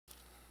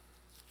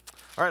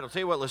All right, I'll tell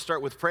you what, let's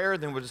start with prayer,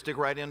 then we'll just dig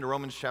right into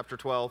Romans chapter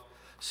 12,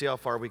 see how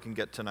far we can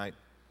get tonight.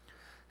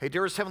 Hey,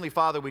 dearest Heavenly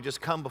Father, we just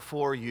come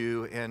before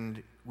you,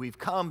 and we've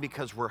come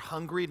because we're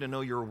hungry to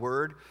know your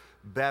word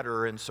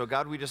better. And so,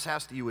 God, we just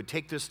ask that you would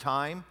take this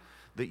time,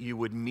 that you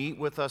would meet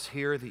with us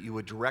here, that you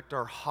would direct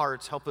our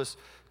hearts, help us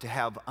to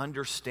have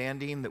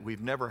understanding that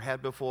we've never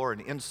had before,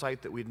 and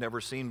insight that we've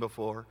never seen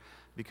before,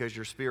 because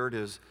your Spirit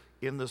is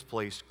in this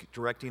place,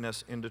 directing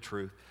us into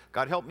truth.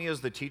 God, help me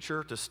as the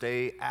teacher to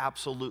stay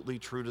absolutely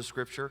true to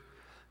Scripture.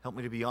 Help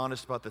me to be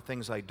honest about the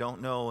things I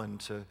don't know and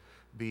to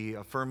be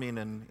affirming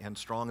and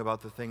strong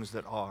about the things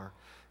that are.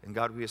 And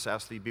God, we just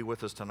ask that you be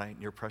with us tonight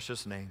in your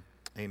precious name.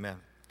 Amen.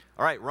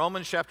 All right,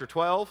 Romans chapter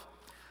 12,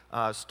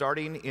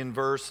 starting in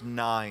verse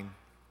 9.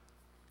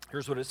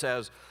 Here's what it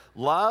says.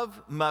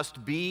 Love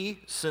must be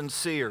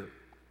sincere.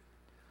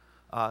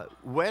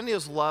 When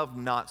is love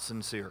not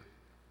sincere?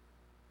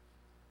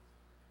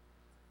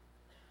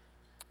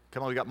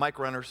 Come on, we got mic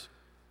runners.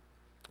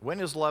 When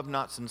is love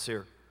not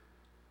sincere?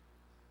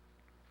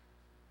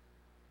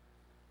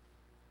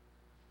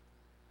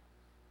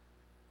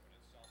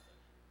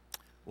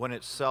 When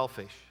it's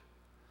selfish.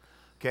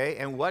 Okay,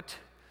 and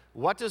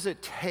what does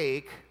it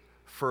take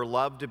for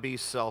love to be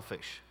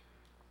selfish?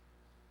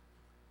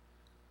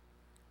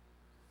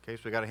 Okay,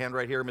 so we got a hand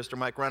right here, Mr.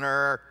 Mike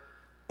Runner.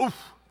 Oof,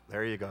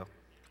 there you go.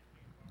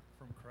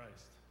 From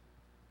Christ.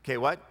 Okay,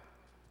 what?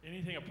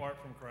 Anything apart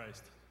from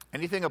Christ.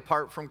 Anything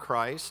apart from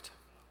Christ.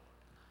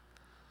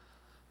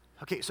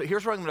 Okay, so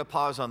here's where I'm going to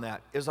pause on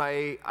that, is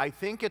I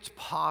think it's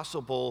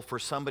possible for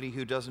somebody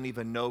who doesn't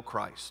even know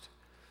Christ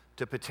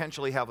to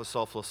potentially have a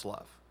selfless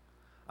love.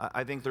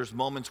 I think there's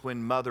moments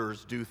when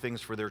mothers do things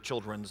for their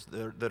children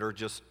that are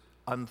just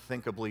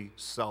unthinkably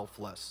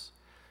selfless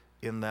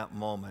in that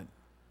moment.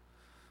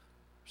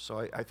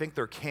 So I think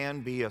there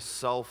can be a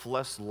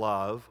selfless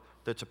love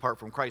that's apart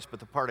from Christ, but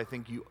the part I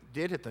think you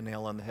did hit the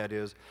nail on the head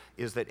is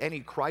that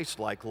any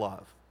Christ-like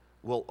love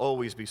will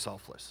always be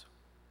selfless.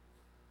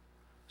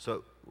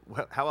 So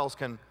how else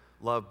can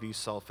love be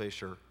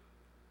selfish or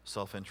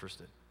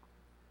self-interested?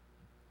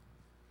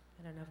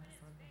 I don't know if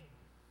it's on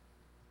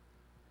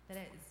there.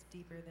 That it's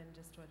deeper than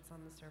just what's on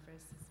the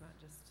surface. It's not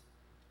just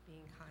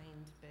being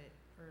kind,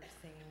 or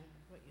saying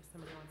what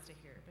somebody wants to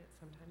hear, but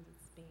sometimes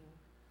it's being.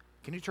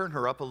 Can you turn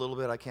her up a little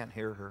bit? I can't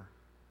hear her.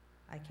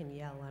 I can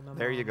yell. I'm a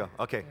There mom. you go.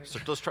 Okay, so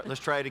let's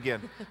try it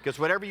again, because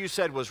whatever you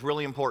said was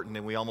really important,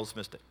 and we almost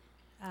missed it.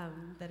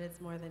 That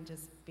it's more than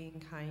just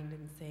being kind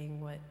and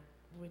saying what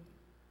would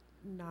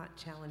not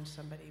challenge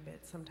somebody,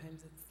 but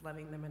sometimes it's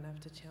loving them enough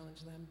to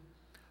challenge them.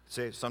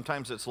 Say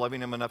sometimes it's loving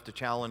them enough to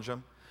challenge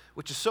them,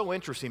 which is so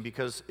interesting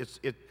because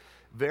it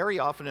very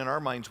often in our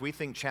minds we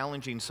think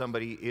challenging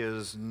somebody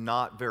is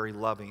not very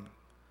loving,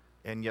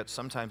 and yet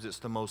sometimes it's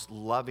the most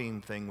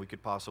loving thing we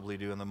could possibly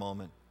do in the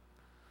moment.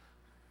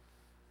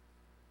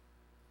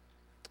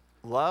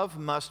 Love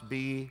must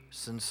be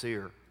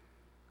sincere.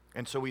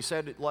 And so we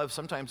said love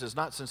sometimes is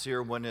not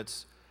sincere when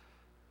it's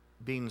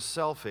being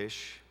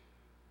selfish.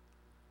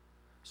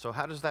 So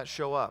how does that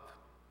show up?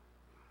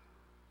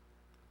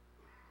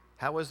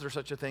 How is there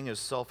such a thing as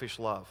selfish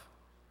love?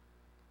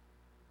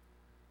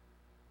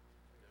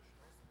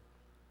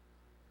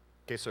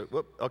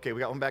 Okay, we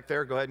got one back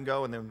there. Go ahead and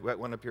go, and then we got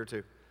one up here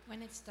too.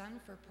 When it's done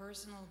for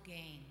personal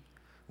gain.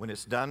 When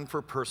it's done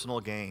for personal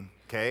gain,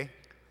 okay?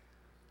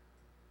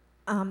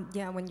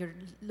 When you're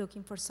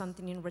looking for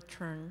something in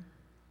return.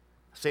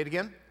 Say it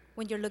again.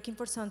 When you're looking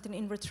for something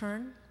in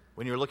return.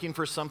 When you're looking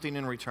for something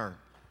in return.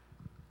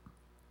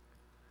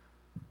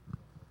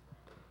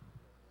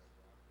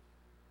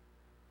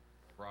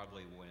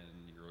 Broadly, when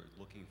you're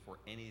looking for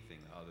anything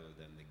other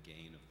than the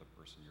gain of the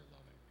person you're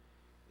loving.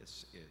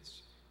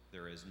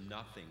 There is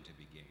nothing to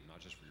be gained,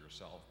 not just for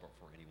yourself, but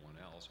for anyone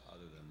else,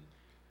 other than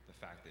the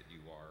fact that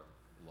you are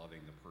loving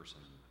the person.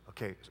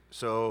 Okay,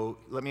 so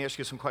let me ask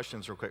you some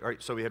questions real quick. All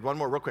right, so we had one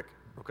more real quick,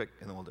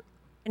 and then we'll do it.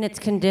 And it's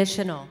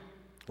conditional.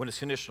 When it's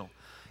conditional.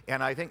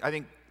 And I think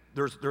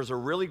there's a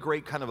really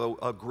great kind of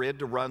a grid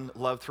to run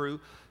love through.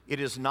 It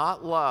is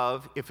not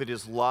love if it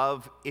is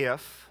love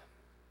if.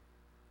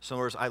 So in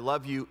other words, I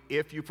love you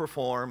if you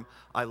perform,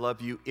 I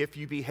love you if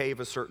you behave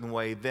a certain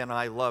way, then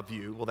I love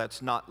you. Well,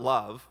 that's not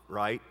love,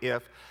 right?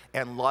 If,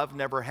 and love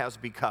never has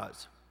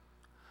because.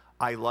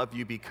 I love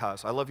you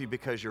because. I love you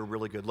because you're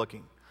really good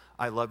looking.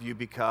 I love you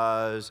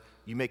because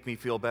you make me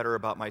feel better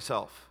about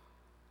myself.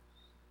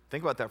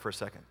 Think about that for a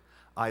second.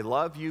 I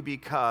love you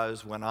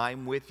because when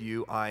I'm with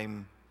you,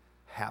 I'm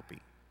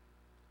happy.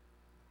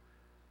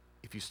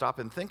 If you stop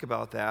and think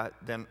about that,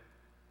 then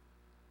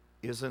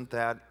isn't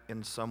that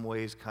in some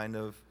ways kind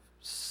of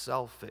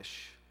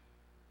selfish?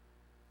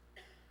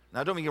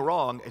 Now, don't get me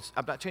wrong.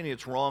 I'm not telling you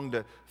it's wrong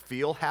to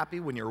feel happy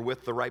when you're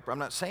with the right person. I'm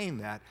not saying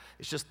that.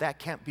 It's just that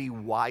can't be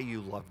why you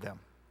love them.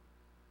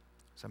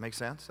 Does that make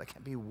sense? That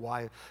can't be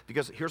why.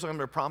 Because here's what I'm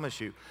going to promise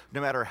you.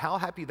 No matter how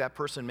happy that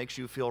person makes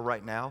you feel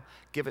right now,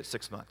 give it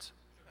 6 months.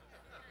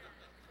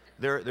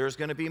 There's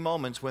going to be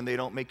moments when they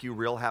don't make you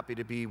real happy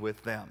to be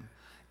with them.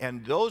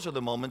 And those are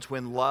the moments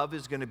when love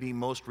is going to be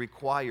most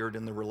required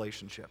in the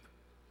relationship.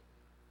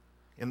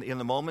 In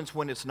the moments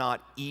when it's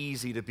not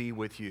easy to be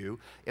with you,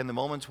 in the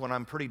moments when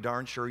I'm pretty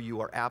darn sure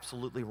you are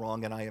absolutely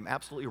wrong and I am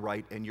absolutely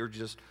right and you're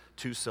just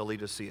too silly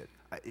to see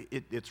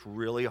it. It's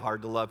really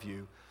hard to love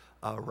you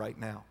right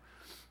now.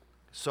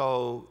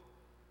 So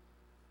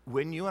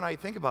when you and I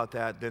think about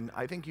that, then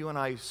I think you and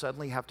I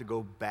suddenly have to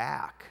go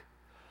back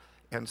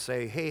and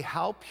say, hey,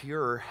 how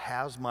pure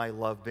has my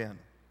love been?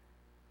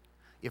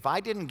 If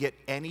I didn't get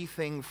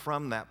anything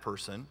from that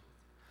person,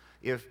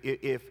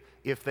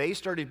 if they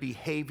started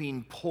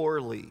behaving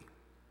poorly,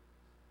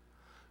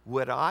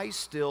 would I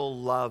still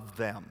love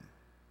them?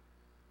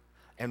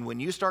 And when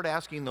you start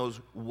asking those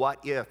what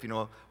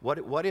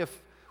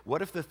if,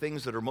 what if the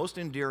things that are most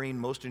endearing,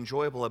 most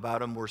enjoyable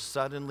about them were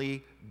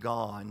suddenly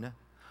gone,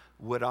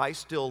 would I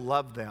still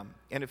love them?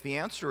 And if the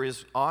answer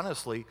is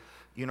honestly,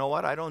 you know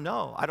what, I don't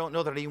know. I don't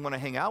know that I even want to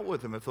hang out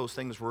with them if those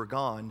things were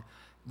gone,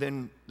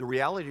 then the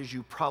reality is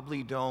you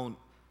probably don't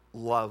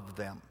love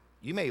them.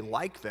 You may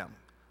like them,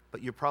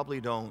 but you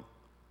probably don't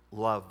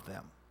love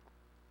them.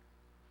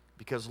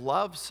 Because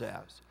love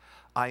says,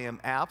 I am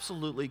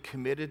absolutely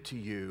committed to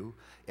you,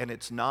 and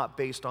it's not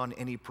based on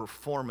any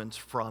performance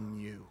from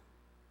you.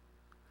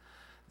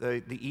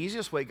 The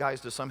easiest way,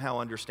 guys, to somehow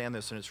understand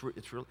this, and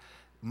it's really,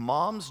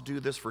 moms do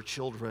this for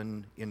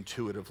children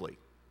intuitively,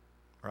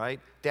 right?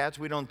 Dads,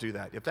 we don't do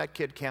that. If that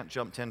kid can't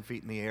jump 10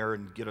 feet in the air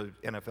and get an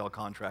NFL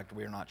contract,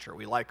 we're not sure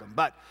we like them.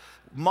 But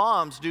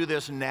moms do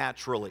this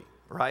naturally,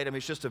 right? I mean,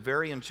 it's just a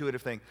very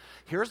intuitive thing.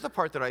 Here's the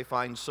part that I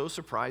find so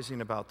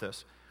surprising about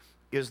this,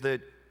 is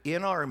that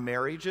in our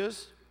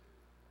marriages,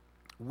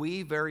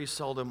 we very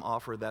seldom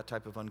offer that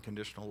type of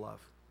unconditional love.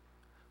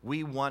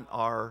 We want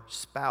our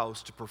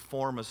spouse to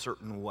perform a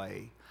certain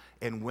way,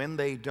 and when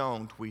they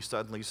don't, we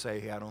suddenly say,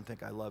 hey, I don't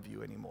think I love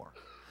you anymore.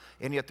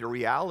 And yet the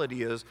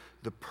reality is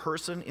the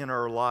person in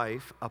our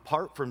life,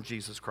 apart from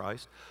Jesus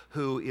Christ,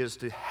 who is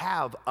to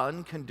have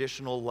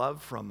unconditional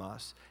love from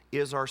us,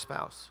 is our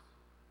spouse.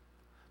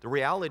 The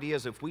reality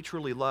is if we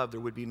truly love, there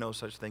would be no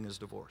such thing as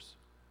divorce.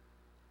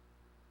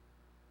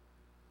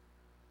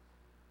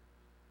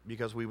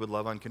 Because we would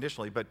love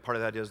unconditionally, but part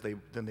of that is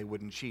then they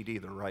wouldn't cheat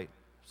either, right?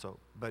 So,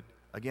 but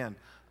again,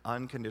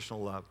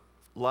 unconditional love.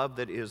 Love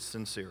that is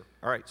sincere.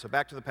 All right, so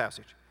back to the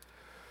passage.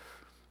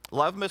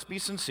 Love must be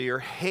sincere.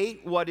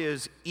 Hate what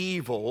is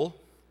evil.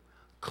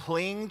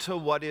 Cling to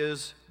what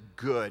is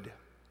good.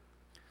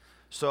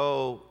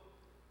 So,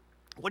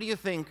 what do you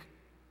think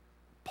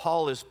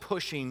Paul is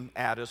pushing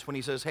at us when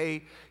he says,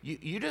 hey,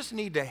 you just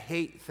need to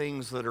hate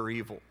things that are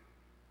evil?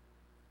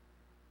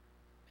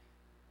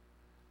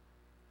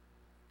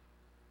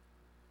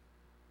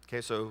 Okay,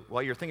 so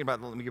while you're thinking about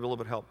it, let me give you a little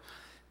bit of help.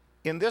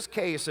 In this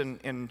case,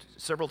 and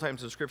several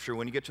times in Scripture,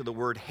 when you get to the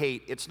word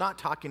hate, it's not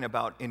talking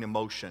about an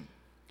emotion.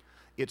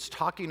 It's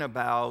talking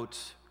about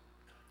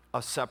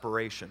a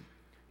separation.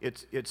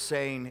 It's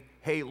saying,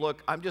 hey,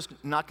 look, I'm just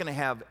not going to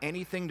have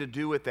anything to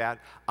do with that.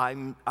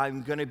 I'm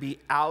going to be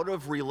out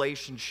of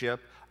relationship,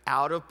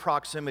 out of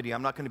proximity.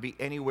 I'm not going to be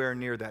anywhere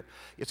near that.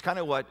 It's kind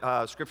of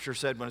what Scripture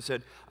said when it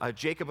said,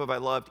 Jacob have I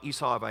loved,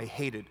 Esau have I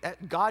hated.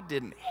 God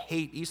didn't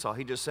hate Esau.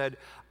 He just said,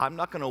 I'm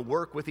not going to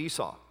work with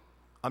Esau.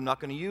 I'm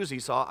not going to use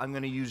Esau. I'm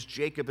going to use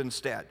Jacob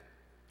instead,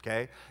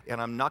 okay? And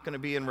I'm not going to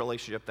be in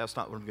relationship. That's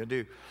not what I'm going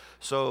to do.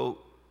 So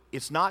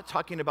it's not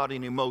talking about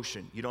an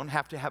emotion. You don't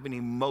have to have an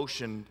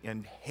emotion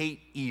and hate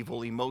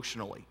evil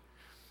emotionally.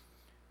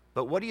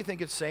 But what do you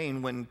think it's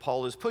saying when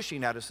Paul is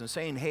pushing at us and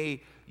saying,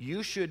 hey,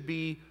 you should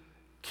be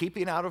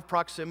keeping out of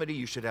proximity.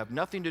 You should have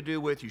nothing to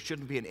do with, you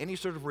shouldn't be in any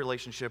sort of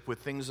relationship with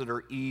things that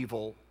are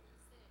evil.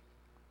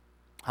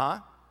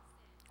 Huh?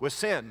 With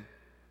sin.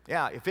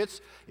 Yeah, if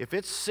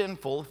it's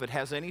sinful, if it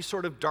has any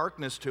sort of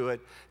darkness to it,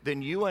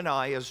 then you and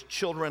I, as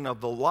children of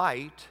the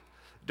light,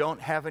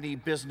 don't have any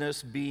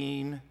business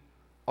being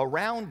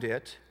around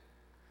it,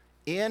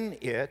 in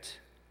it,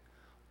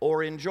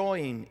 or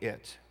enjoying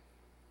it.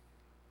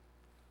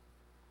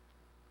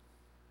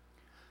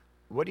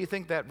 What do you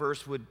think that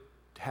verse would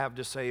have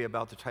to say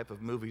about the type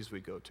of movies we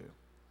go to?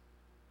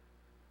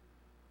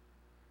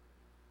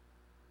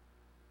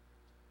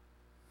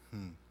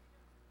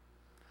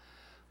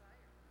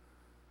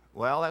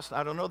 Well,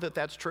 I don't know that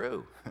that's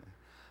true.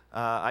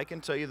 I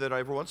can tell you that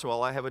every once in a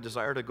while I have a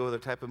desire to go to the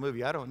type of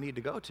movie I don't need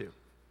to go to,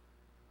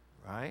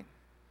 right?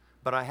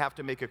 But I have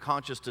to make a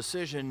conscious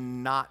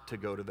decision not to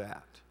go to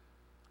that.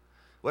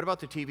 What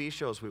about the TV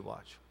shows we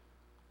watch?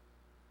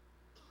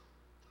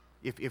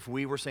 If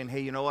we were saying,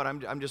 hey, you know what,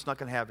 I'm just not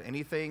going to have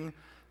anything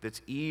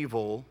that's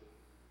evil,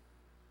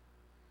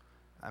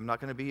 I'm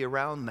not going to be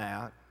around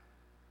that,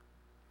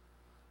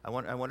 I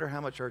wonder how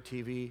much our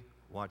TV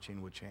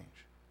watching would change.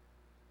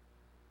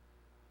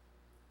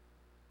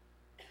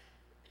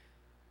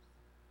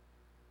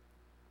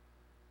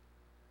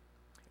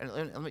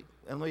 And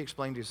let me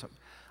explain to you something.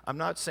 I'm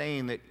not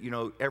saying that,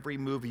 every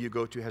movie you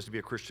go to has to be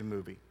a Christian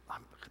movie.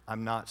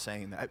 I'm not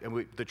saying that.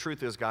 And the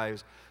truth is,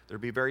 guys,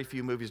 there'd be very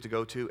few movies to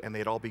go to, and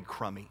they'd all be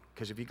crummy.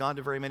 Because if you've gone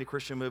to very many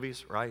Christian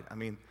movies, right,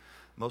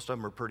 most of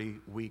them are pretty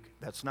weak.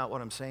 That's not what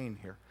I'm saying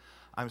here.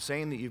 I'm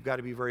saying that you've got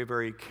to be very,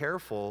 very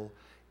careful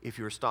if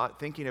you're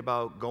thinking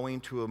about going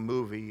to a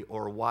movie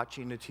or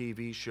watching a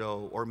TV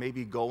show or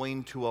maybe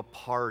going to a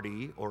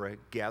party or a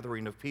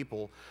gathering of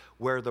people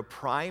where the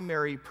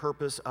primary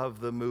purpose of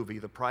the movie,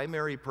 the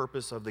primary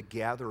purpose of the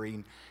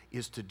gathering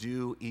is to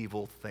do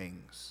evil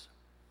things.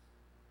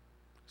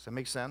 Does that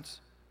make sense?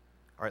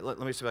 All right, let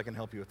me see if I can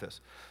help you with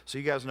this. So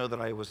you guys know that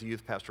I was a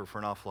youth pastor for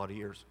an awful lot of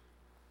years.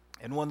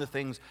 And one of the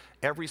things,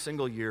 every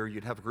single year,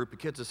 you'd have a group of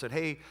kids that said,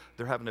 hey,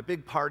 they're having a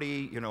big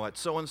party, at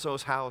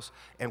so-and-so's house,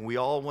 and we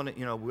all want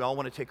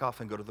to take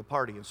off and go to the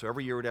party. And so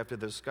every year we'd have to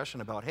have the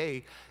discussion about,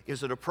 hey,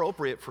 is it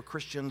appropriate for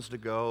Christians to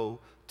go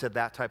to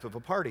that type of a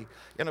party?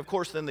 And of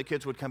course, then the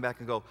kids would come back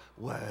and go,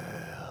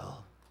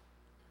 well,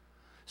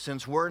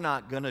 since we're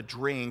not going to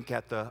drink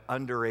at the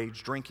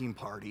underage drinking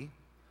party,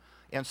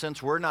 and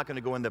since we're not going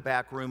to go in the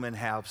back room and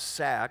have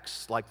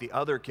sex like the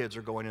other kids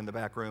are going in the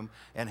back room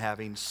and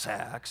having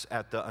sex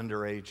at the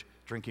underage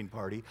drinking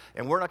party,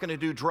 and we're not going to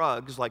do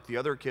drugs like the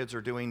other kids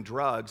are doing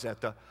drugs at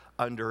the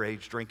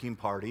underage drinking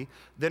party,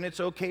 then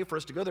it's okay for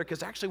us to go there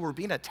because actually we're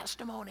being a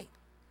testimony.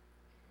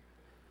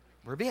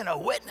 We're being a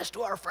witness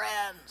to our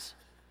friends.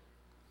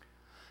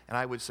 And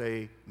I would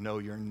say, no,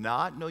 you're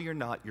not. No, you're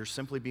not. You're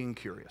simply being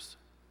curious.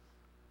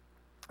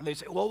 And they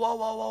say,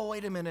 whoa,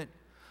 wait a minute.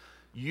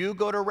 You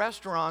go to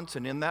restaurants,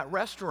 and in that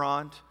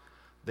restaurant,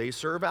 they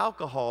serve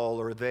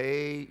alcohol or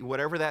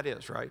whatever that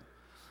is, right?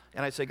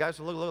 And I say, guys,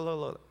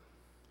 look.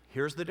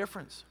 Here's the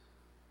difference.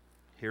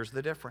 Here's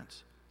the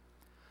difference.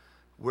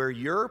 Where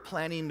you're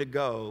planning to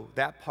go,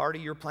 that party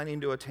you're planning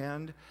to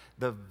attend,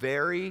 the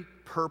very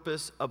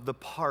purpose of the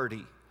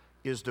party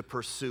is to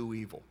pursue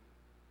evil.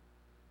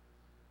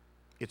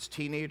 It's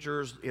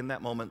teenagers in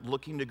that moment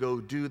looking to go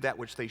do that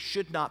which they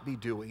should not be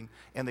doing,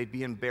 and they'd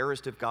be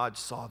embarrassed if God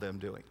saw them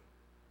doing.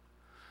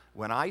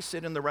 When I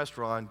sit in the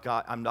restaurant,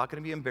 I'm not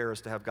going to be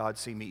embarrassed to have God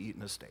see me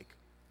eating a steak.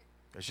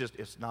 It's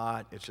just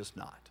not,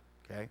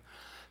 okay?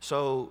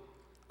 So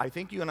I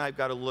think you and I have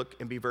got to look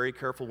and be very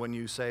careful when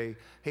you say,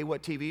 hey,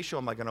 what TV show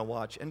am I going to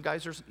watch? And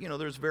guys,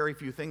 there's very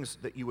few things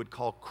that you would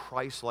call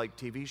Christ-like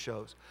TV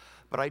shows.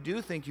 But I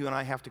do think you and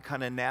I have to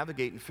kind of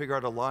navigate and figure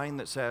out a line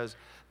that says,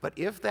 but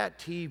if that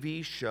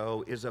TV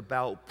show is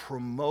about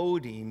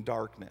promoting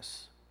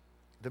darkness,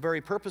 the very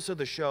purpose of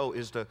the show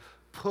is to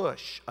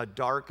push a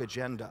dark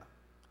agenda,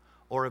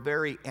 or a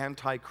very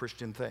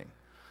anti-Christian thing.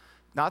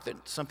 Not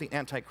that something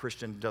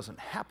anti-Christian doesn't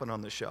happen on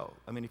the show.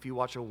 I mean, if you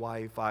watch a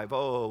Y50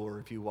 or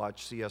if you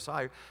watch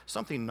CSI,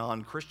 something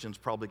non-Christian's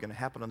probably going to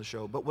happen on the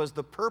show. But was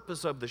the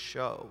purpose of the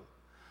show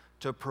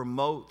to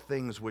promote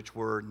things which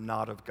were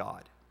not of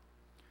God?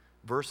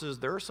 Versus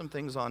there are some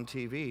things on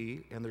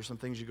TV, and there's some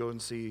things you go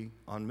and see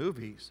on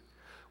movies,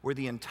 where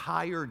the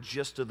entire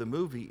gist of the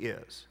movie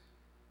is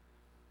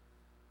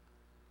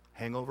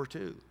Hangover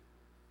 2.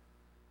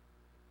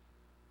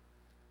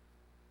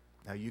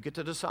 Now, you get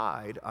to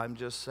decide. I'm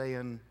just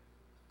saying,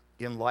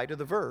 in light of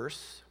the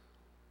verse,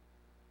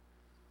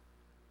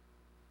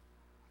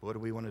 what do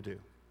we want to do?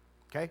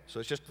 Okay? So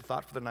it's just a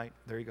thought for the night.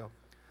 There you go.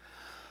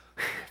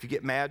 If you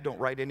get mad, don't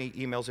write any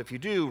emails. If you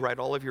do, write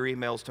all of your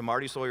emails to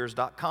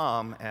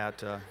martysawyers.com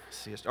at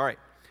CS. All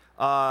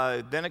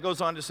right. Then it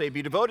goes on to say,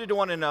 be devoted to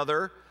one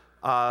another,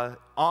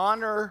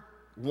 honor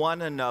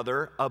one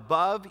another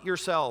above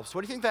yourselves.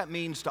 What do you think that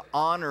means to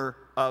honor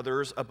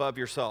others above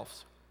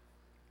yourselves?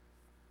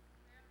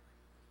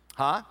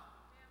 Huh?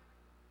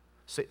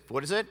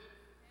 What is it?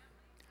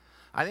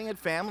 I think in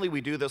family we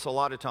do this a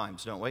lot of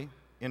times, don't we?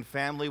 In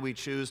family we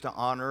choose to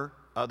honor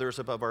others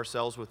above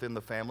ourselves within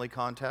the family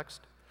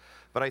context.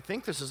 But I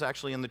think this is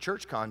actually in the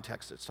church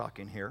context it's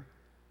talking here.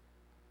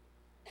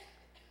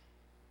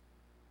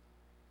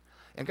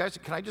 And guys,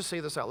 can I just say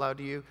this out loud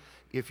to you?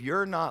 If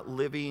you're not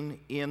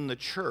living in the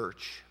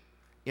church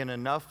in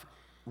enough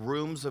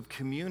rooms of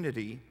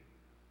community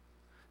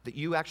that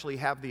you actually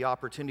have the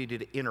opportunity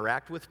to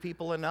interact with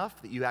people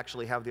enough, that you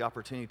actually have the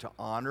opportunity to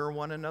honor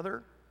one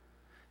another,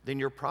 then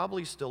you're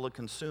probably still a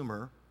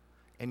consumer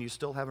and you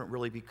still haven't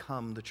really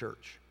become the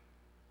church.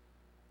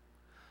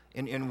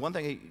 And one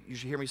thing you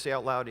should hear me say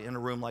out loud in a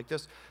room like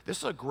this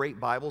is a great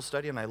Bible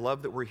study, and I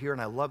love that we're here,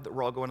 and I love that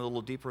we're all going a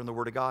little deeper in the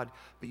Word of God,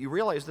 but you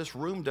realize this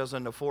room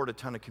doesn't afford a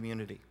ton of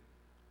community.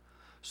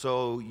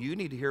 So you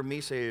need to hear me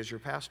say as your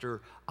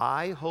pastor,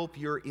 I hope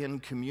you're in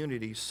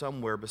community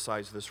somewhere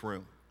besides this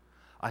room.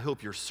 I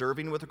hope you're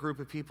serving with a group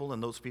of people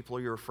and those people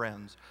are your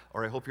friends.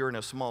 Or I hope you're in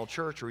a small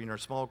church or in a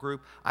small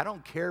group. I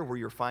don't care where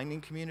you're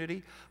finding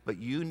community, but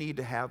you need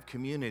to have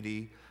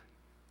community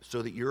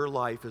so that your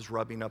life is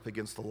rubbing up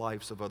against the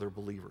lives of other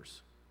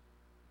believers.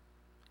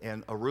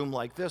 And a room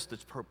like this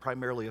that's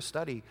primarily a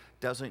study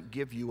doesn't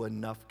give you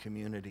enough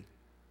community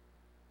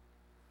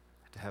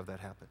to have that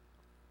happen.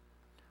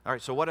 All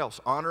right, so what else?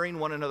 Honoring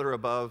one another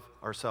above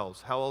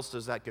ourselves. How else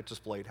does that get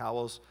displayed? How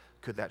else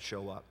could that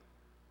show up?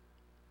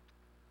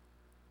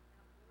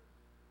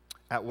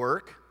 At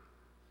work?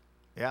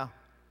 Yeah.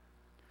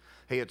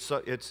 Hey,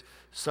 it's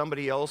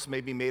somebody else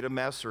maybe made a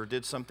mess or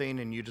did something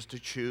and you just to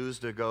choose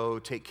to go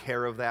take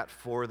care of that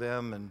for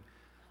them, and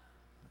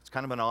it's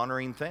kind of an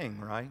honoring thing,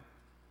 right?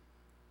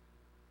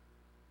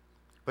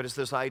 But it's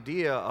this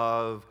idea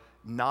of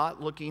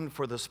not looking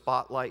for the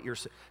spotlight.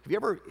 Have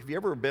you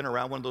ever been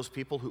around one of those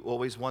people who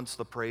always wants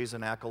the praise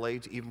and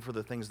accolades, even for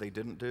the things they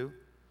didn't do?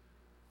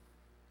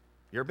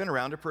 You ever been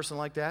around a person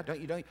like that?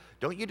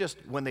 Don't you just,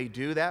 when they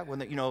do that, when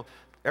they,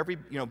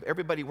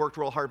 everybody worked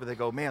real hard, but they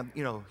go, man,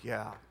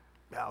 yeah,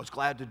 I was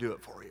glad to do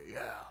it for you,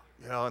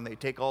 yeah. And they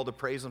take all the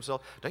praise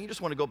themselves. Don't you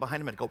just want to go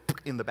behind them and go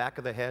in the back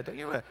of the head? Don't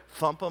you want to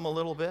thump them a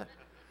little bit?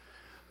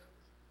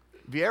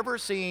 Have you ever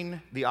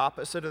seen the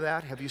opposite of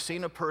that? Have you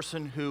seen a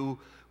person who,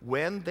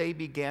 when they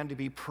began to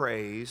be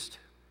praised,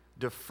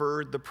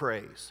 deferred the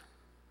praise?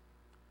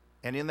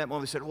 And in that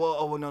moment they said,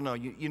 whoa, no,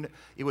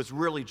 it was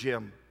really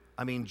Jim.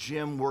 I mean,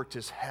 Jim worked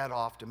his head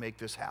off to make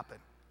this happen.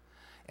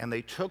 And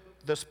they took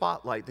the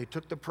spotlight, they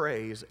took the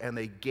praise, and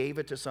they gave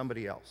it to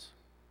somebody else.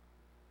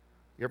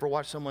 You ever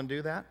watch someone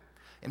do that?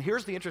 And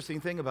here's the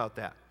interesting thing about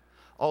that.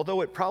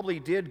 Although it probably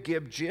did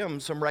give Jim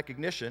some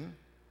recognition,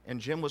 and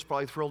Jim was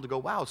probably thrilled to go,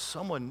 wow,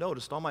 someone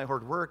noticed all my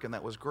hard work, and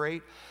that was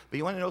great. But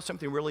you want to know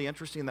something really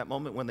interesting in that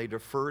moment when they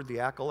deferred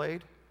the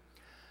accolade?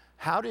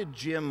 How did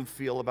Jim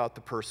feel about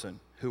the person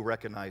who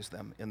recognized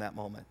them in that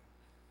moment?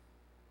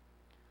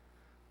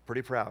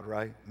 Pretty proud,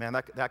 right? Man,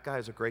 that guy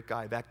is a great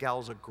guy. That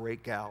gal's a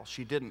great gal.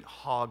 She didn't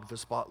hog the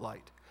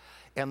spotlight.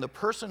 And the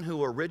person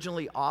who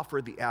originally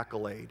offered the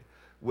accolade,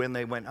 when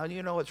they went,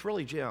 it's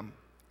really Jim,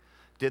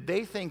 did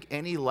they think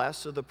any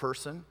less of the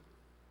person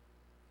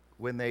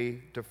when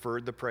they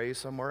deferred the praise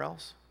somewhere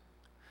else?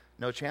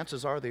 No,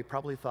 chances are they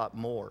probably thought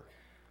more.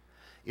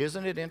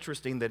 Isn't it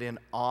interesting that in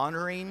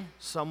honoring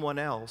someone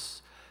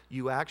else,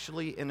 you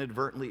actually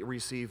inadvertently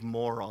receive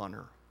more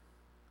honor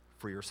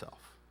for yourself?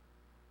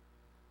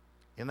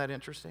 Isn't that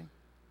interesting?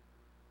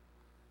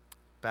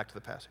 Back to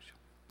the passage.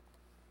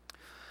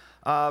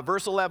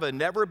 Verse 11,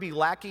 never be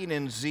lacking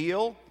in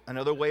zeal.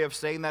 Another way of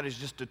saying that is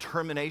just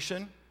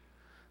determination.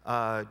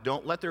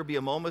 Don't let there be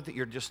a moment that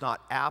you're just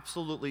not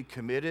absolutely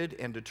committed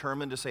and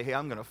determined to say, hey,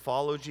 I'm going to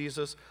follow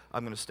Jesus.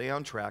 I'm going to stay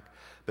on track.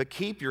 But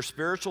keep your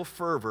spiritual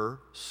fervor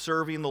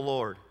serving the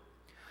Lord.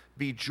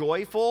 Be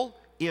joyful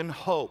in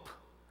hope.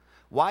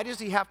 Why does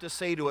he have to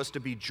say to us to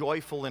be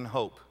joyful in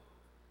hope?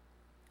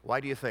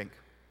 Why do you think?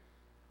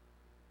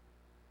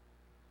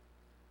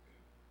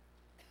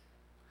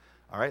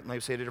 All right, let me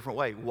say it a different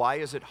way. Why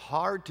is it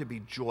hard to be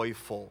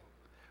joyful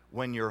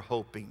when you're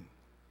hoping?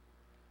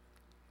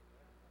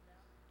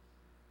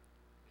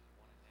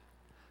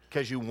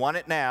 Because you want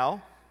it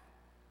now.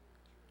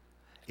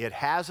 It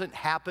hasn't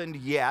happened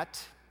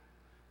yet.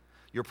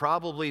 You're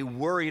probably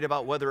worried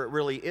about whether it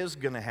really is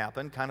going to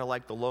happen, kind of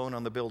like the loan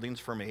on the buildings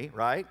for me,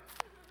 right?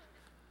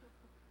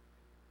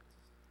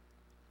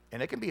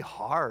 And it can be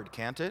hard,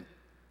 can't it,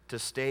 to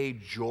stay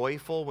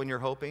joyful when you're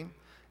hoping?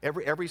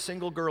 Every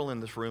single girl in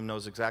this room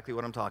knows exactly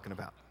what I'm talking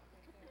about,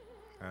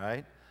 all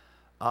right?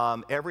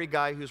 Every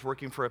guy who's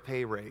working for a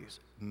pay raise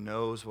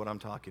knows what I'm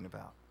talking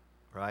about,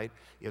 right?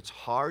 It's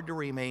hard to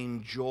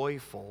remain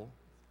joyful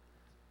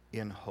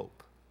in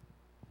hope.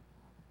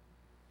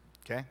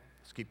 Okay,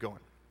 let's keep going.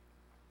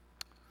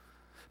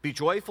 Be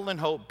joyful in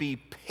hope, be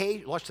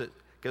patient, watch it,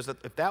 because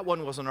if that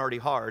one wasn't already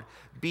hard,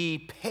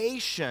 be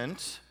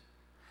patient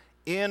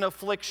in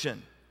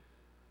affliction.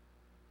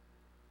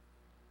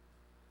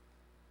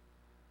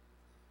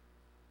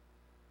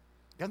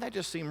 Doesn't that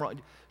just seem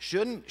wrong?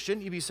 Shouldn't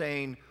you be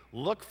saying,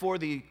 look for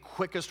the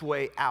quickest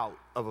way out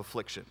of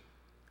affliction?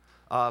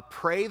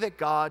 Pray that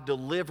God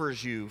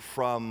delivers you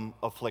from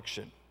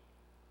affliction.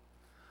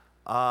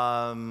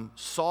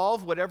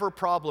 Solve whatever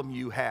problem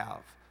you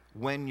have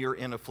when you're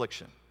in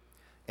affliction.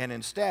 And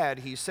instead,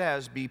 he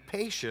says, be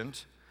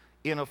patient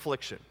in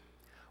affliction.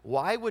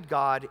 Why would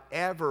God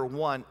ever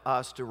want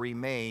us to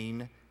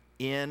remain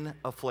in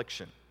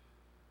affliction?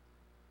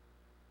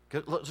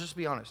 'Cause let's just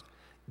be honest.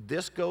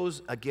 This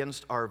goes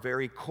against our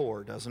very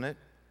core, doesn't it?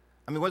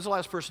 I mean, when's the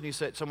last person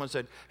someone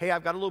said, hey,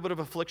 I've got a little bit of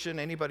affliction,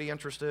 anybody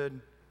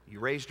interested? You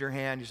raised your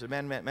hand, you said,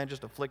 man,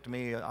 just afflict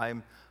me.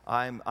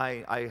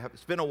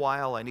 It's been a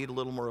while, I need a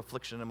little more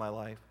affliction in my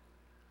life.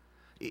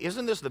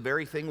 Isn't this the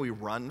very thing we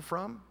run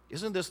from?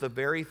 Isn't this the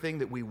very thing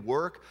that we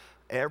work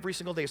every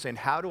single day saying,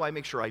 how do I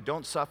make sure I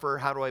don't suffer?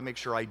 How do I make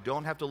sure I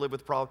don't have to live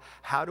with problems?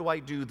 How do I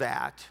do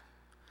that?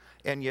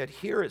 And yet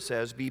here it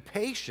says, be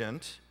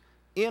patient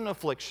in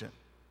affliction.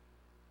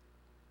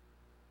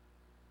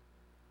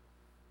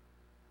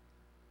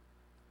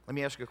 Let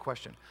me ask you a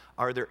question.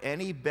 Are there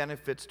any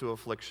benefits to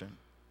affliction?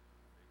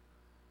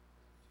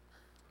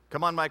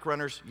 Come on, mic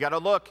runners. You got to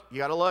look. You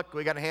got to look.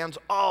 We got hands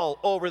all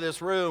over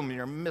this room, and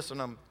you're missing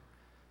them.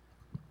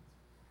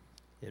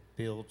 It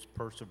builds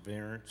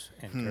perseverance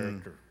and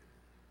character.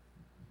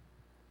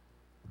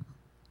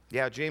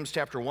 Yeah, James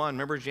chapter 1.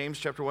 Remember James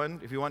chapter 1?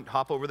 If you want,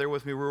 hop over there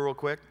with me real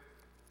quick.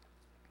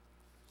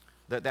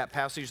 That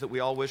passage that we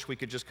all wish we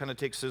could just kind of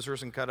take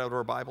scissors and cut out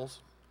our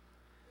Bibles.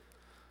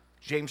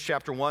 James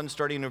chapter 1,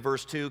 starting in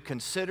verse 2,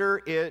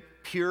 consider it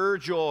pure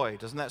joy.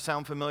 Doesn't that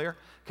sound familiar?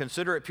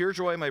 Consider it pure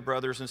joy, my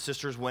brothers and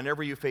sisters,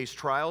 whenever you face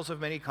trials of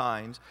many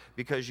kinds,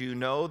 because you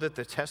know that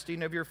the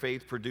testing of your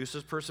faith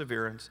produces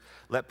perseverance.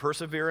 Let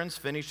perseverance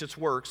finish its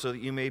work so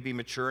that you may be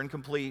mature and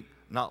complete,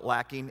 not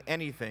lacking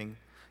anything.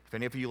 If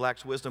any of you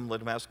lacks wisdom,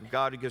 let him ask of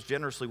God, who gives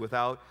generously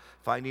without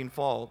finding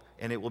fault,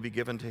 and it will be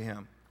given to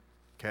him.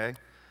 Okay?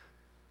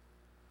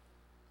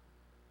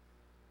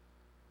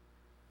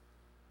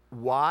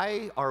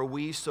 Why are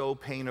we so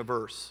pain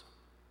averse?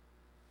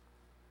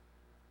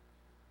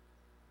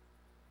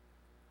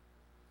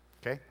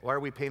 Okay? Why are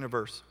we pain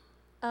averse?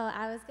 Oh,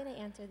 I was going to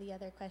answer the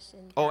other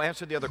question. Oh,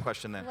 answer the other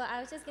question then. Well, I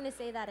was just going to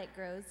say that it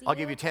grows you. I'll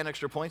give you 10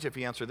 extra points if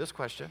you answer this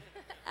question.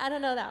 I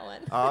don't know that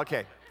one. Oh,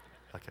 okay.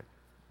 Okay.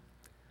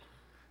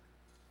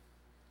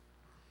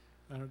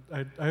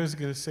 I was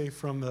going to say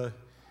from the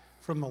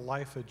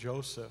life of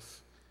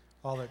Joseph,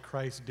 all that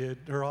Christ did,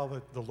 or all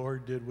that the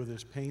Lord did with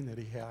his pain that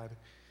he had,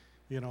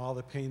 all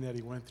the pain that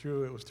he went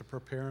through, it was to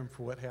prepare him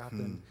for what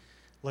happened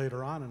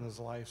later on in his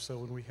life. So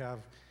when we have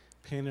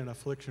pain and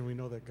affliction, we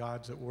know that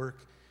God's at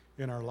work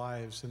in our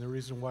lives, and the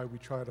reason why we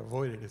try to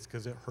avoid it is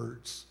because it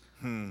hurts.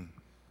 Let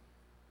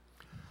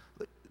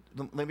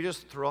me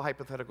just throw a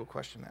hypothetical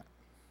question at.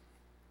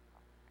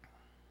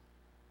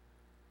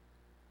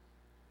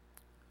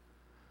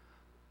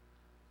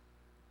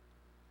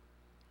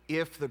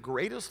 If the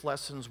greatest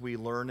lessons we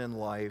learn in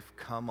life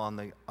come on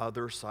the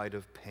other side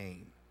of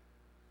pain,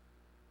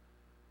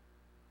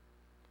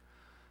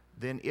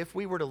 then if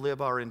we were to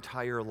live our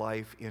entire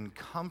life in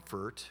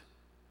comfort,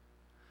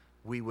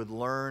 we would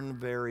learn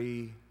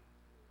very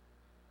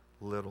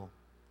little.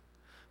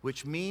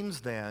 Which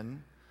means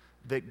then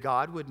that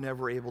God would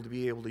never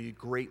be able to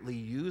greatly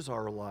use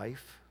our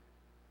life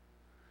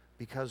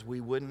because we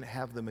wouldn't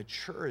have the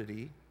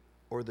maturity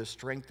or the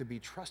strength to be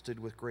trusted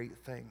with great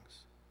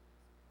things.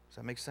 Does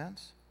that make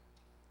sense?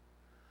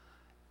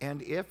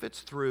 And if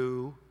it's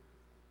through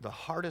the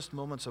hardest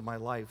moments of my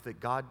life that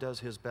God does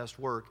his best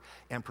work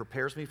and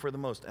prepares me for the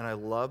most, and I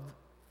love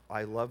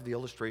the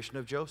illustration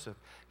of Joseph.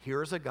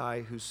 Here's a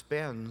guy who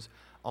spends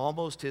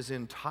almost his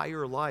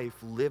entire life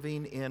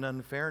living in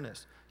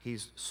unfairness.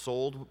 He's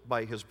sold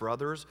by his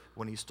brothers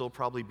when he's still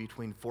probably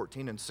between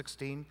 14 and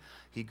 16.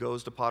 He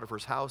goes to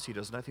Potiphar's house. He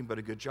does nothing but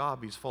a good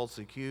job. He's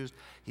falsely accused.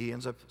 He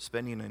ends up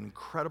spending an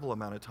incredible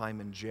amount of time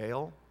in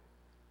jail.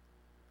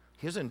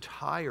 His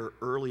entire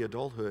early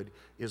adulthood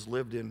is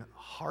lived in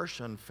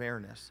harsh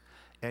unfairness,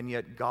 and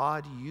yet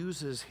God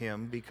uses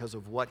him because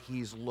of what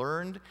he's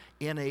learned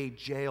in a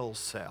jail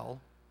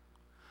cell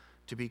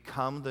to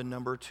become the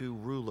number 2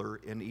 ruler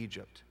in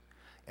Egypt.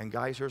 And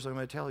guys, here's what I'm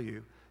going to tell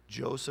you.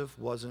 Joseph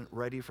wasn't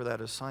ready for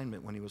that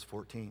assignment when he was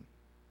 14.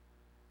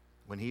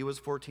 When he was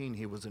 14,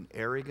 he was an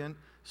arrogant,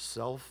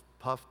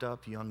 self-puffed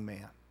up young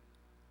man.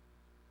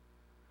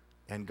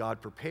 And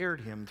God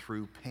prepared him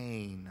through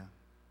pain.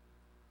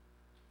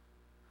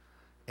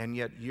 And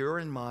yet your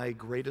and my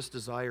greatest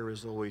desire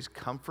is always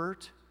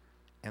comfort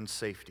and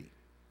safety.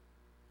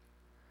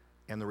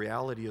 And the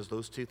reality is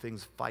those two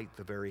things fight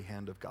the very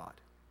hand of God.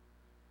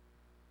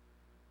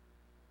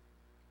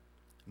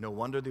 No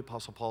wonder the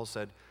Apostle Paul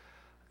said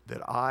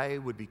that I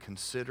would be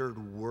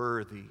considered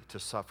worthy to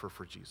suffer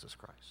for Jesus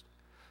Christ,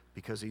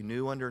 because he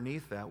knew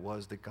underneath that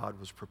was that God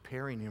was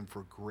preparing him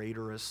for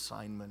greater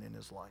assignment in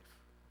his life.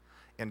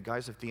 And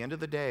guys, at the end of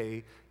the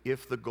day,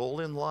 if the goal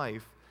in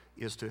life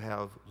is to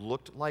have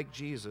looked like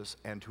Jesus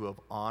and to have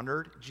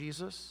honored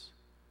Jesus,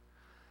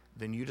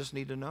 then you just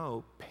need to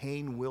know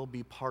pain will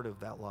be part of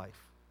that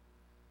life.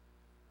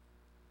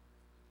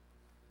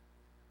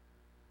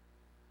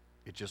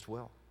 It just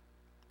will.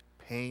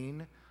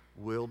 Pain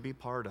will be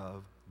part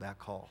of that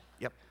call.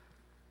 Yep.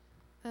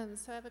 So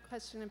I have a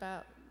question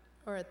about,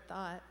 or a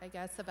thought, I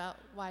guess, about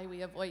why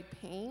we avoid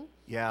pain.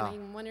 Yeah.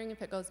 I'm wondering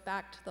if it goes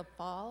back to the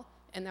fall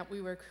and that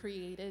we were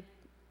created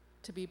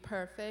to be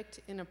perfect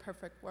in a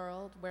perfect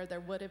world where there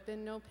would have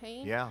been no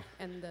pain. Yeah.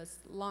 And this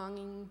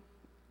longing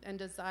and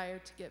desire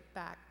to get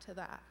back to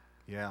that.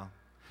 Yeah.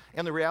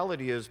 And the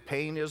reality is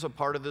pain is a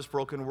part of this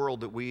broken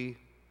world that we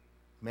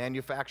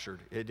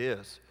manufactured. It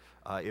is.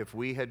 If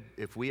we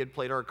had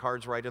played our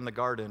cards right in the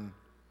garden,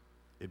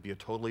 it'd be a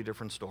totally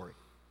different story.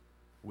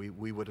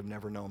 We would have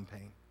never known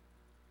pain.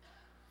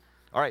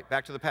 All right,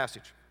 back to the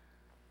passage.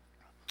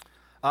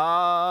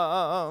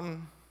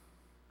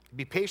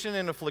 Be patient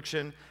in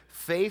affliction,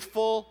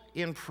 faithful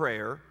in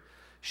prayer,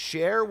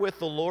 share with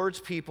the Lord's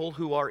people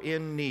who are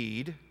in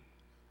need,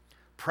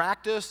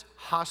 practice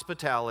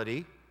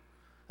hospitality.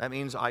 That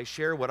means I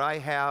share what I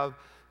have,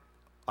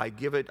 I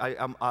give it, I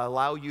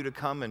allow you to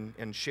come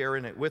and share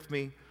in it with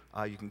me.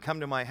 You can come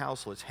to my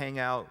house, let's hang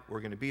out, we're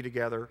going to be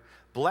together.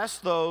 Bless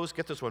those,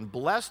 get this one,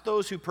 bless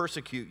those who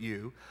persecute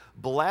you,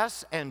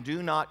 bless and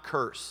do not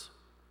curse.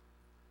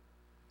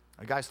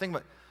 Now, guys, think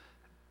about it.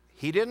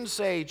 He didn't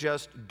say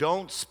just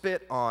don't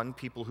spit on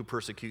people who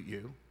persecute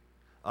you,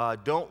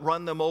 don't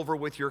run them over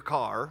with your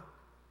car.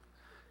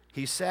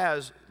 He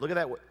says, look at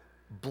that,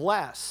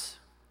 bless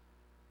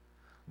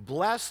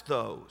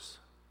those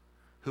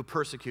who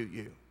persecute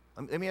you.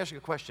 Let me ask you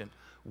a question.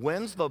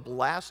 When's the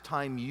last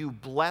time you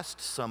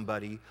blessed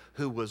somebody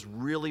who was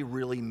really,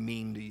 really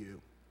mean to you?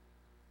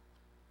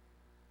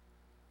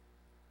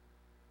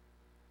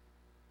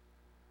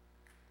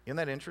 Isn't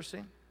that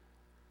interesting?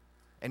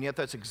 And yet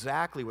that's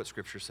exactly what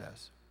Scripture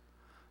says.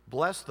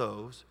 Bless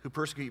those who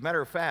persecute you.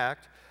 Matter of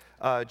fact,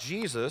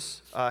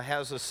 Jesus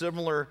has a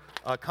similar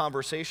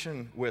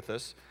conversation with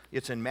us.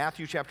 It's in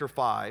Matthew chapter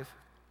 5.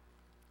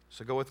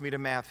 So go with me to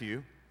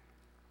Matthew.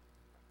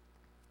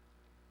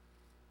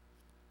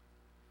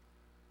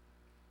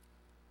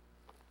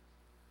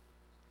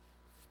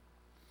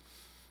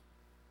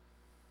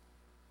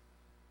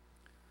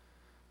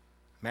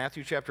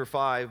 Matthew chapter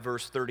 5,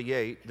 verse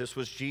 38. This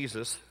was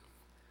Jesus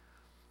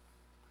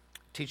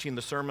teaching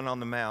the Sermon on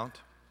the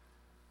Mount.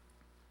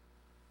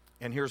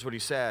 And here's what he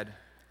said.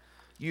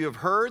 You have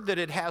heard that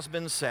it has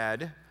been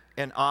said,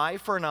 an eye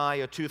for an eye,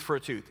 a tooth for a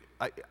tooth.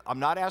 I'm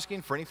not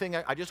asking for anything.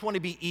 I just want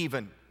to be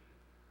even.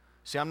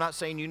 See, I'm not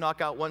saying you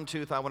knock out one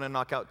tooth, I want to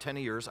knock out 10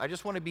 of yours. I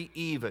just want to be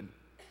even.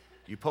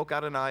 You poke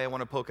out an eye, I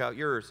want to poke out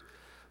yours.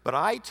 But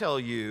I tell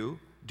you,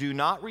 do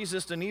not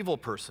resist an evil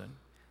person.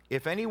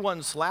 If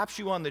anyone slaps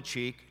you on the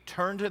cheek,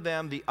 turn to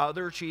them the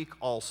other cheek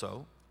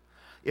also.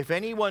 If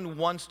anyone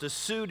wants to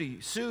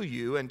sue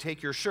you and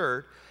take your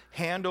shirt,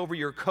 hand over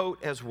your coat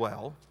as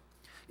well.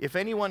 If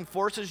anyone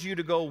forces you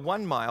to go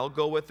 1 mile,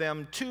 go with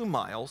them 2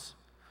 miles.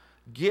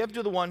 Give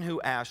to the one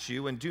who asks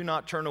you, and do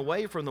not turn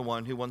away from the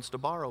one who wants to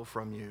borrow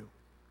from you.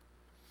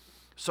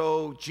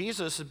 So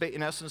Jesus,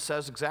 in essence,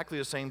 says exactly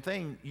the same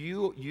thing.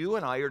 You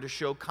and I are to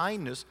show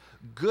kindness,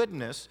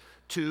 goodness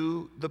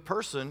to the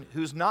person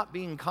who's not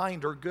being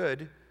kind or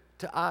good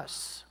to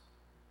us.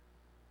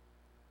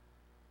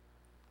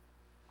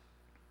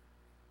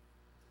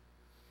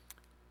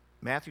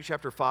 Matthew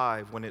chapter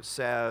 5, when it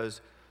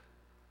says,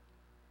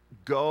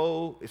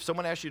 go, if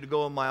someone asks you to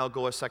go 1 mile,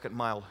 go a 2nd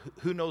mile.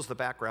 Who knows the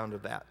background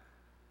of that?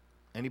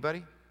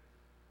 Anybody?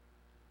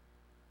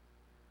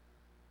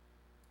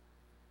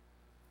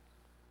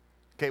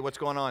 Okay, what's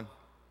going on?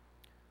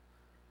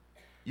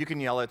 You can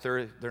yell it,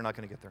 they're not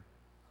going to get there.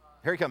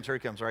 Here he comes,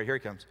 all right, here he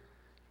comes.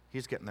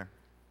 He's getting there.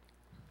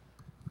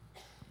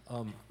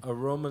 A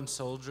Roman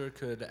soldier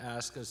could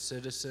ask a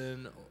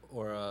citizen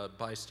or a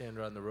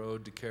bystander on the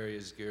road to carry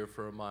his gear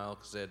for 1 mile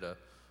because they had to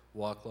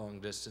walk long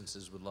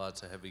distances with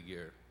lots of heavy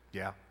gear.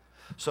 Yeah.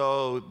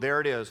 So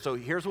there it is. So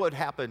here's what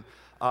happened.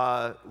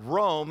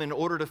 Rome, in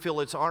order to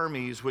fill its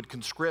armies, would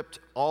conscript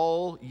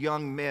all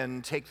young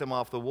men, take them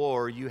off the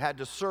war. You had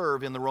to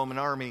serve in the Roman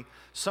army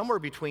somewhere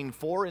between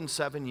 4 and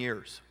 7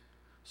 years.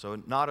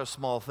 So not a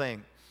small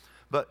thing.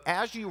 But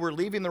as you were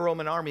leaving the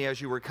Roman army,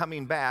 as you were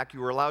coming back, you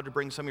were allowed to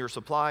bring some of your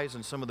supplies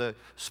and some of the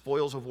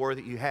spoils of war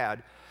that you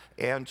had.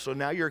 And so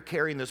now you're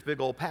carrying this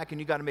big old pack, and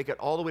you got to make it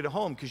all the way to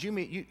home, because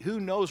who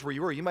knows where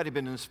you were? You might have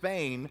been in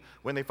Spain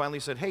when they finally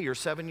said, hey, your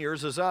 7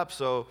 years is up,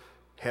 so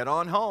head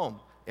on home.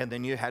 And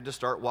then you had to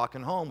start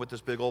walking home with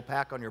this big old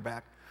pack on your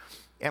back.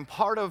 And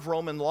part of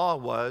Roman law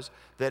was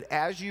that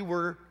as you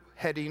were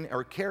heading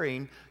or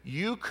carrying,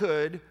 you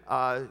could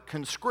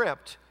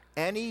conscript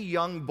any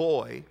young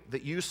boy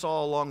that you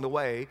saw along the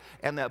way,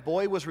 and that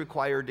boy was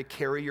required to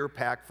carry your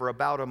pack for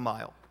about 1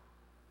 mile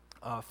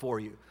for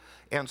you.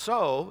 And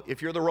so,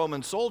 if you're the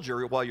Roman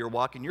soldier, while you're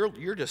walking,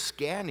 you're just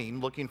scanning,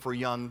 looking for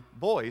young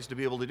boys to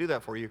be able to do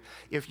that for you.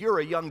 If you're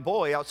a young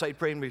boy outside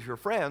praying with your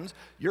friends,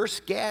 you're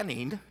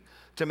scanning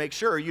to make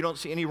sure you don't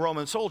see any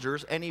Roman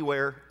soldiers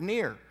anywhere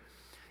near.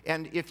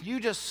 And if you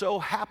just so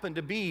happen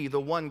to be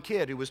the one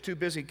kid who was too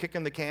busy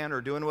kicking the can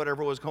or doing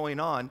whatever was going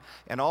on,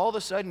 and all of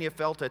a sudden you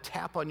felt a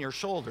tap on your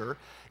shoulder,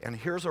 and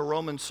here's a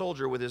Roman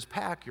soldier with his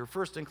pack, your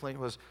first inkling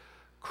was,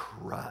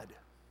 crud.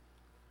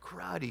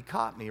 Crud, he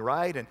caught me,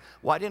 right? And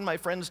why didn't my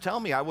friends tell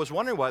me? I was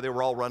wondering why they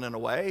were all running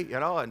away,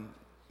 and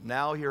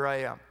now here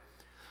I am.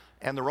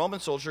 And the Roman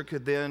soldier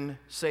could then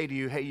say to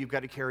you, hey, you've got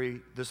to carry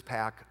this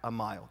pack 1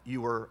 mile.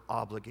 You were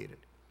obligated.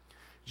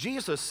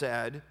 Jesus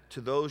said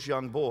to those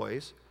young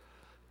boys,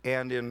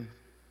 and in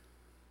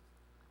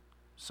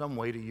some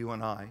way to you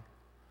and I,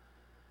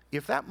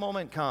 if that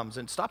moment comes,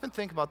 and stop and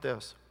think about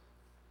this.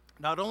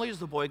 Not only is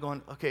the boy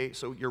going, okay,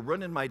 so you're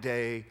ruining my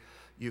day,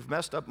 you've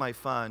messed up my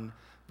fun,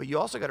 but you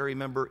also got to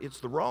remember it's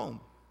the Rome,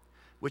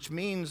 which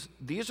means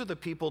these are the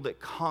people that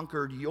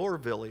conquered your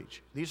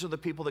village. These are the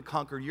people that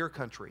conquered your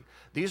country.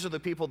 These are the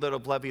people that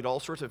have levied all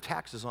sorts of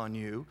taxes on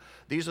you.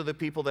 These are the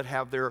people that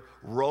have their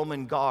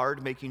Roman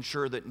guard making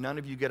sure that none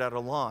of you get out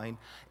of line.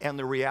 And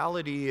the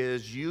reality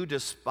is you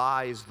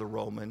despise the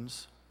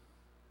Romans.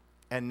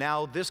 And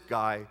now this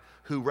guy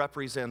who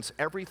represents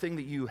everything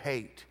that you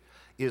hate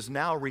is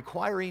now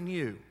requiring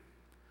you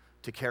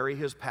to carry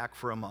his pack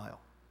for 1 mile.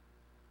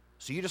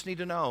 So you just need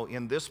to know,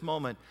 in this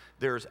moment,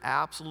 there's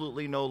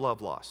absolutely no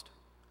love lost.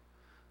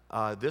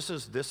 This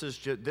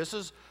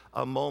is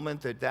a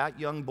moment that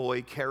young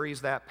boy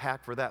carries that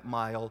pack for that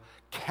mile,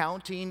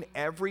 counting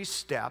every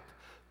step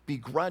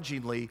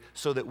begrudgingly,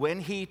 so that when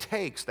he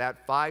takes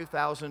that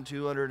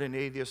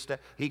 5,280th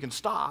step, he can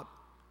stop,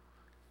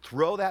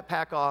 throw that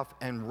pack off,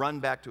 and run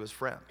back to his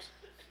friends.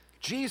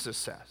 Jesus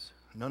says,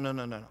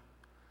 no.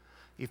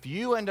 If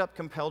you end up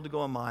compelled to go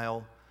 1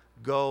 mile,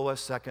 go a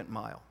 2nd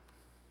mile.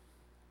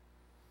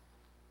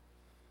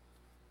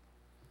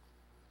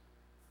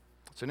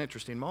 It's an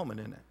interesting moment,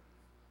 isn't it?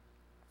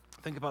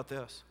 Think about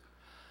this.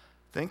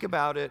 Think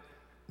about it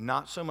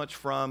not so much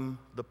from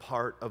the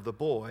part of the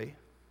boy.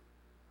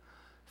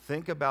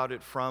 Think about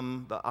it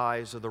from the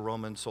eyes of the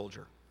Roman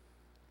soldier.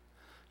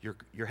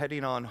 You're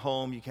heading on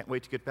home. You can't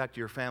wait to get back to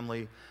your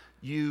family.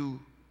 You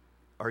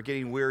are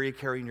getting weary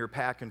carrying your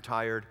pack and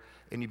tired,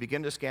 and you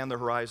begin to scan the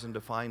horizon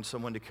to find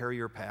someone to carry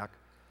your pack.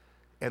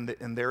 And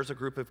there's a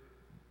group of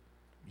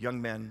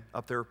young men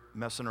up there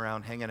messing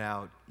around, hanging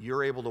out.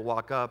 You're able to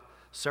walk up.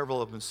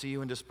 Several of them see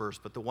you and disperse,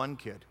 but the one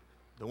kid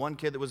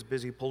that was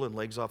busy pulling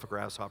legs off a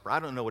grasshopper, I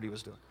don't know what he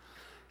was doing.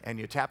 And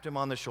you tapped him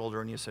on the shoulder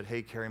and you said,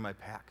 "Hey, carry my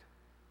pack."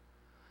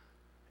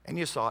 And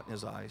you saw it in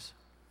his eyes.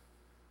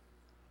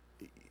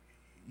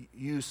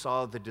 You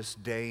saw the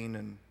disdain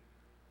and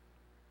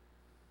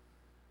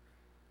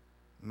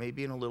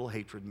maybe a little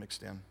hatred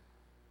mixed in.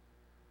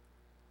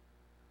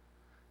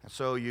 And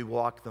so you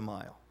walk the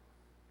mile.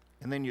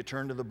 And then you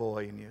turn to the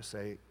boy and you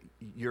say,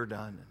 "You're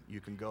done. You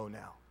can go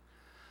now."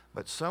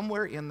 But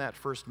somewhere in that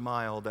first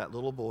mile, that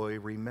little boy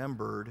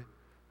remembered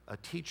a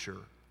teacher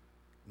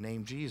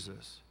named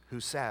Jesus who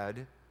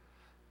said,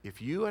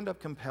 "If you end up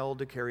compelled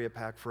to carry a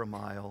pack for a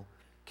mile,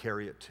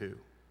 carry it too."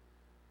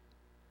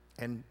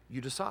 And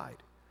you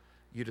decide.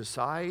 You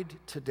decide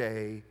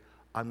today,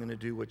 I'm going to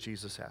do what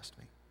Jesus asked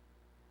me.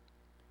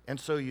 And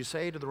so you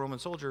say to the Roman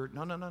soldier,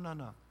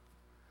 no.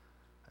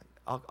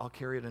 I'll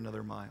carry it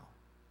another mile.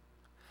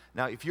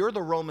 Now, if you're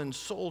the Roman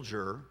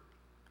soldier,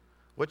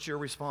 what's your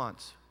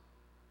response?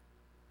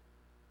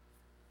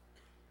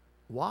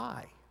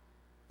 Why?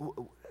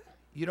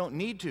 You don't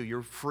need to.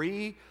 You're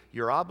free.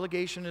 Your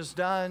obligation is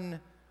done.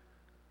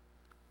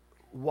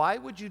 Why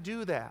would you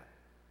do that?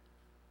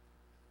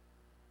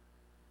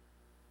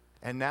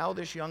 And now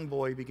this young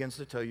boy begins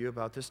to tell you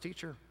about this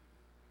teacher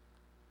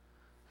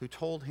who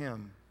told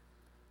him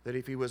that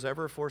if he was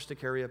ever forced to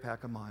carry a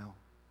pack a mile,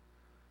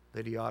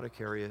 that he ought to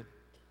carry it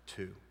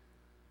too.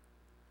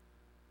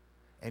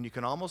 And you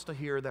can almost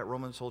hear that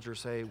Roman soldier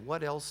say,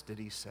 "What else did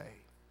he say?"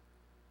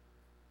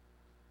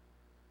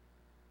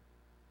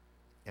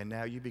 And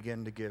now you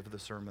begin to give the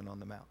Sermon on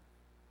the Mount.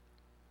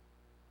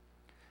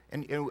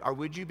 And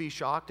would you be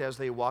shocked as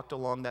they walked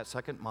along that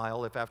second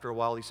mile if after a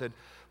while he said,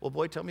 "Well,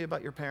 boy, tell me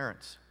about your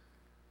parents.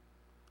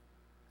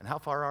 And how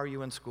far are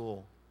you in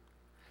school?"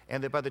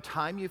 And that by the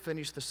time you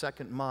finish the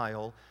second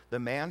mile, the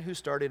man who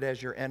started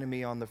as your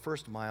enemy on the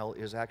first mile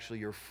is actually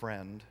your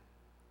friend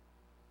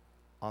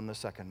on the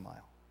second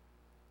mile.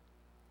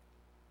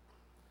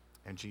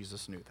 And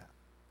Jesus knew that.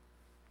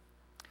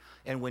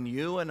 And when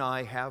you and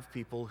I have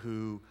people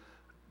who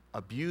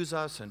abuse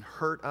us and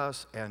hurt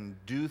us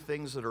and do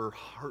things that are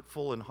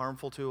hurtful and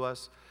harmful to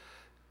us,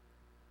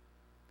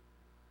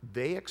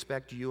 they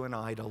expect you and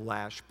I to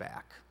lash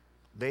back.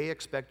 They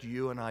expect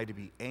you and I to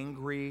be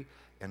angry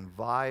and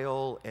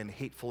vile and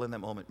hateful in that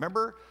moment.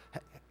 Remember,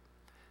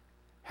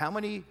 how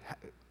many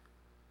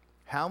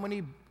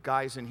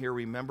guys in here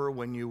remember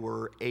when you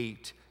were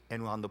 8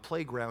 and on the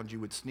playground you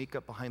would sneak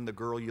up behind the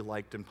girl you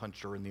liked and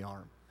punch her in the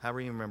arm? How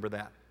many remember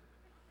that?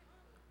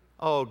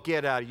 Oh,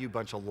 get out of you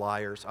bunch of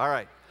liars. All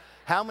right.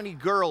 How many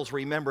girls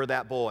remember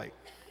that boy?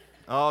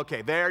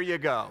 Okay, there you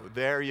go.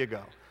 There you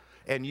go.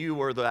 And you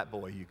were that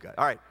boy you got.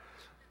 All right.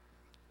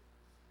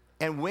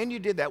 And when you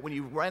did that, when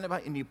you ran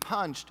about and you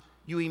punched,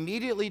 you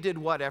immediately did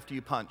what after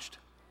you punched?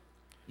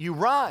 You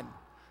run.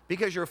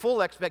 Because your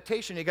full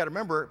expectation, you got to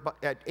remember,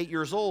 at 8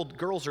 years old,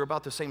 girls are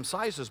about the same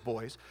size as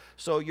boys.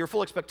 So your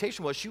full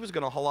expectation was she was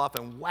going to haul off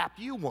and whap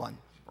you one,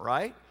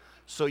 right?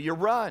 So you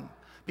run.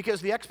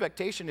 Because the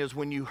expectation is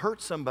when you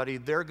hurt somebody,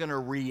 they're going to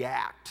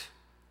react.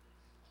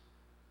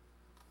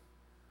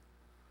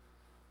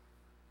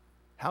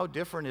 How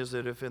different is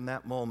it if in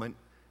that moment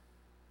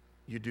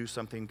you do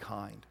something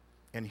kind?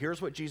 And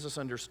here's what Jesus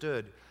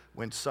understood.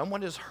 When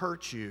someone has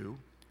hurt you,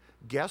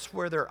 guess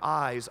where their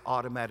eyes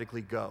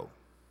automatically go?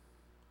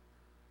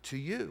 To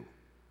you.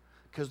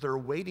 Because they're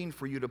waiting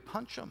for you to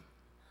punch them.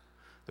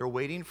 They're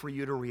waiting for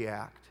you to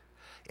react.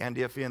 And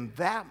if in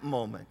that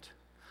moment,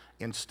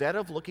 instead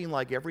of looking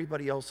like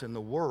everybody else in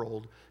the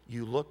world,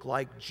 you look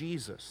like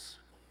Jesus,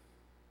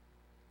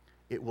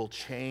 it will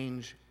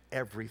change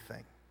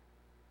everything.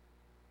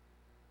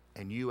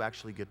 And you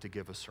actually get to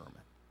give a sermon.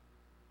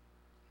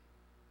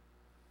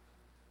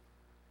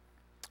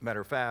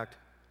 Matter of fact,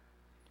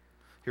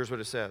 here's what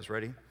it says.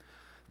 Ready?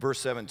 Verse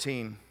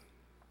 17.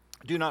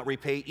 Do not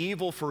repay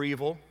evil for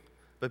evil,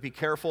 but be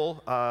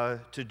careful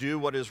to do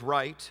what is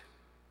right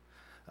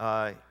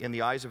in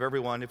the eyes of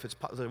everyone. If it's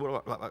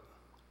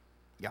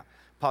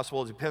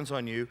possible, it depends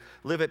on you.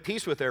 Live at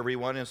peace with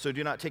everyone, and so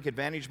do not take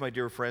advantage, my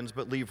dear friends,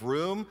 but leave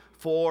room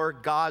for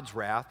God's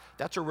wrath.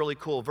 That's a really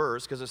cool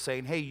verse because it's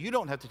saying, hey, you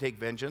don't have to take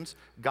vengeance.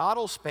 God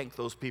will spank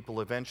those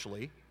people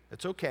eventually.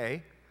 It's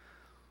okay.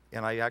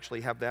 And I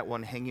actually have that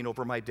one hanging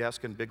over my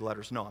desk in big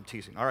letters. No, I'm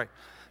teasing. All right.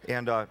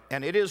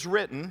 And it is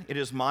written, it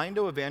is mine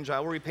to avenge, I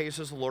will repay,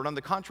 says the Lord. On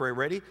the contrary,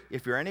 ready?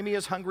 If your enemy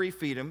is hungry,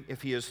 feed him.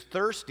 If he is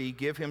thirsty,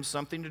 give him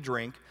something to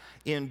drink.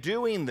 In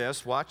doing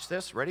this, watch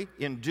this, ready?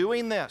 In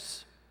doing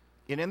this,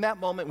 and in that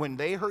moment when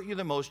they hurt you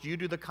the most, you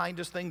do the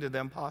kindest thing to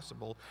them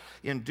possible.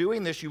 In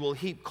doing this, you will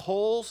heap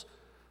coals,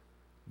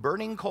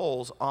 burning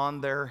coals on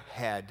their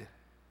head.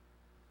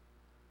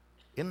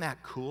 Isn't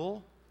that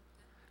cool?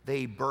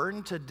 They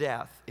burn to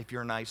death if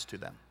you're nice to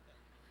them.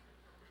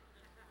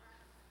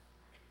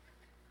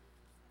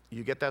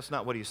 You get that's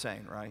not what he's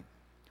saying, right?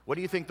 What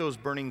do you think those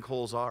burning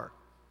coals are?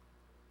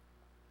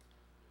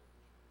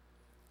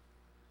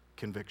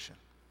 Conviction.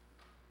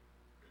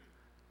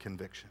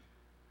 Conviction.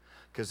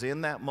 Because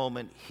in that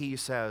moment, he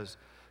says,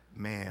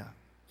 man,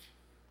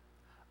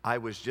 I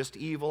was just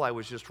evil, I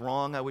was just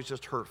wrong, I was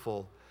just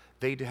hurtful.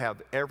 They'd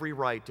have every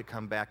right to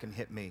come back and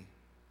hit me.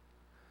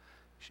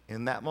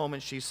 In that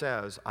moment, she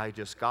says, I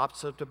just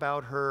gossiped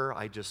about her,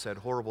 I just said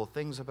horrible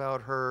things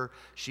about her.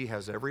 She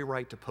has every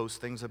right to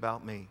post things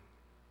about me.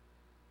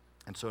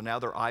 And so now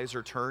their eyes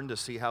are turned to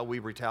see how we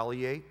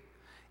retaliate.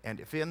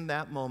 And if in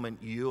that moment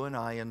you and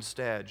I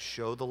instead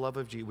show the love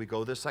of Jesus, we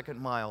go the second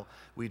mile,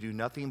 we do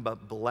nothing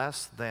but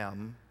bless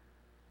them,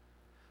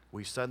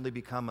 we suddenly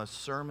become a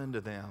sermon to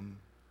them,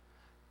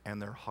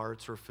 and their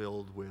hearts are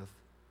filled with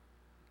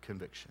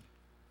conviction.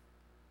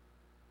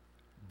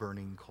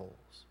 Burning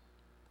coals.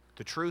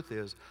 The truth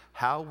is,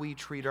 how we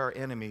treat our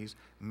enemies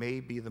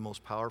may be the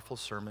most powerful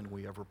sermon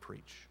we ever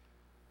preach.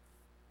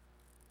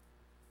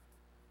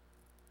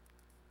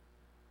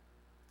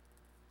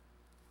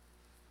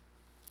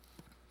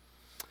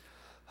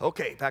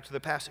 Okay, back to the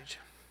passage.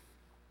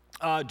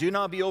 Do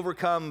not be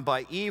overcome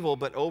by evil,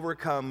 but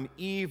overcome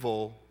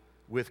evil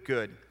with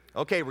good.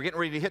 Okay, we're getting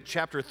ready to hit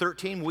chapter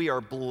 13. We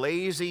are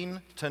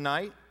blazing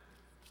tonight.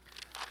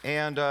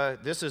 And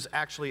this is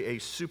actually a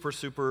super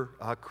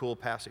cool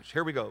passage.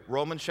 Here we go.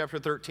 Romans chapter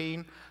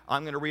 13.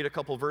 I'm going to read a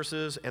couple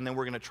verses, and then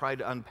we're going to try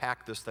to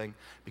unpack this thing,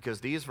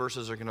 because these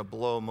verses are going to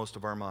blow most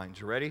of our minds.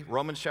 You ready?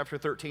 Romans chapter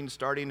 13,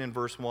 starting in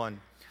verse 1.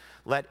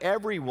 Let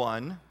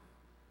everyone,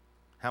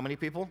 how many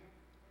people?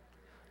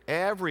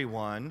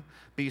 Everyone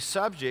be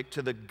subject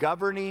to the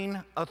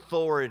governing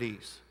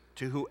authorities,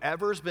 to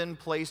whoever's been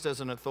placed as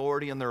an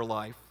authority in their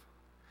life.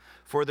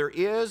 For there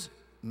is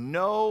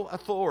no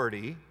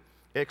authority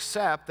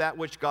except that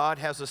which God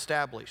has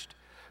established.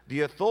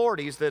 The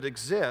authorities that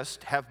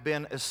exist have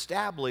been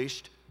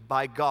established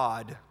by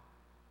God.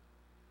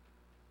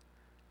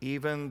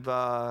 Even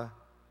the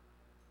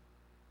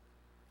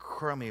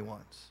crummy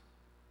ones.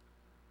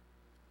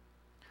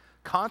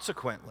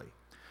 Consequently,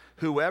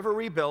 whoever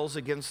rebels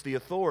against the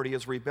authority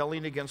is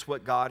rebelling against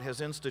what God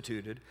has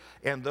instituted,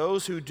 and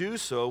those who do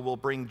so will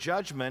bring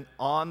judgment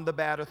on the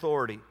bad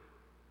authority,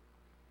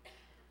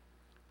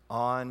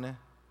 on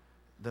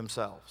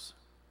themselves.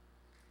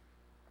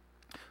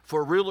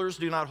 For rulers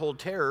do not hold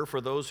terror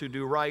for those who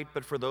do right,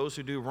 but for those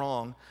who do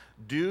wrong.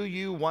 Do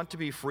you want to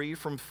be free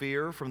from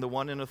fear from the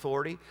one in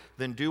authority?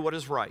 Then do what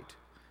is right,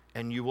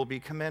 and you will be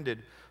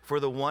commended. For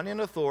the one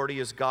in authority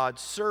is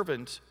God's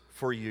servant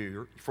for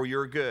you, for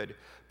your good.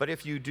 But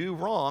if you do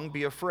wrong,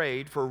 be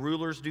afraid, for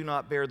rulers do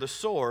not bear the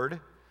sword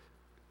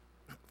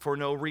for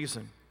no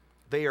reason.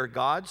 They are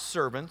God's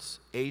servants,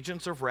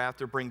 agents of wrath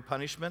to bring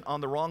punishment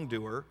on the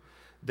wrongdoer.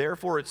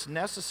 Therefore, it's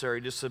necessary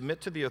to submit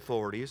to the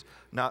authorities,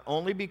 not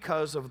only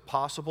because of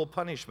possible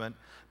punishment,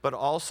 but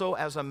also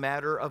as a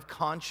matter of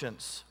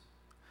conscience.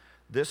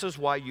 This is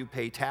why you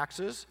pay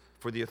taxes,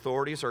 for the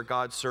authorities are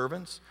God's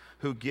servants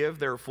who give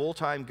their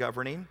full-time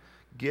governing.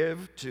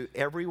 Give to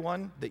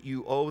everyone that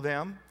you owe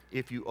them.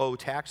 If you owe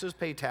taxes,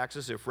 pay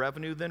taxes. If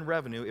revenue, then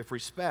revenue. If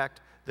respect,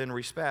 then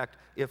respect.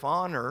 If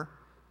honor,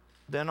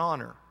 then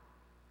honor.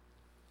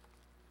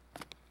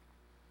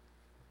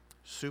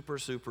 Super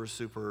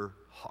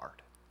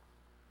hard.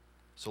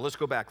 So let's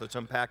go back. Let's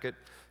unpack it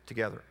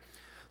together.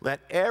 Let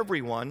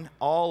everyone,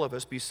 all of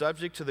us, be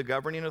subject to the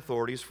governing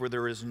authorities, for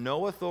there is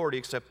no authority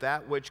except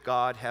that which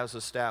God has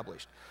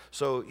established.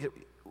 So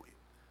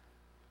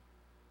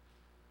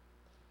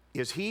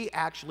is he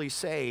actually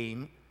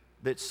saying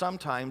that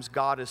sometimes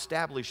God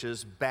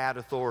establishes bad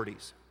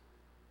authorities?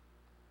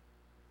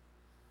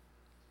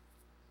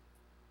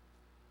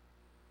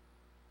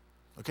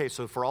 Okay,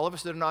 so for all of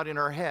us that are not in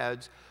our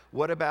heads,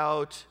 what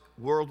about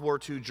World War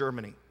II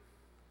Germany?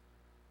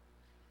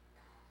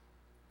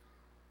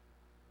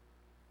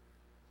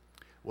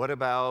 What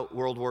about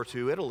World War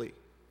II Italy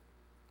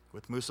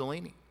with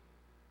Mussolini?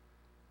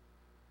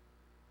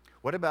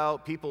 What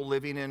about people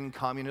living in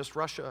communist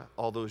Russia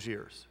all those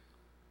years?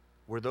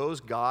 Were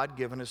those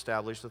God-given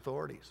established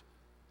authorities?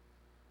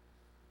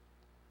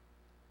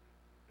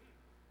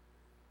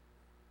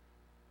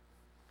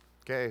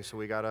 Okay, so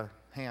we got a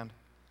hand.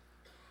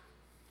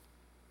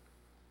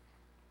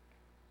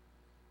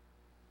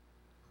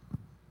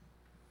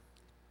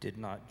 Did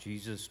not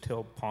Jesus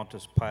tell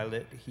Pontius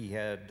Pilate he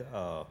had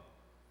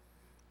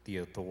the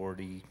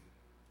authority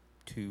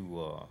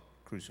to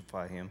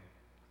crucify him?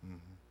 Mm-hmm.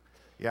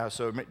 Yeah,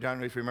 so I don't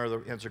know if you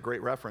remember, it's a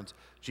great reference.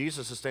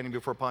 Jesus is standing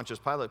before Pontius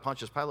Pilate.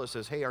 Pontius Pilate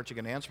says, hey, aren't you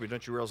going to answer me?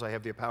 Don't you realize I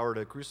have the power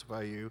to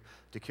crucify you,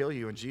 to kill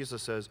you? And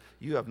Jesus says,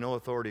 you have no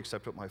authority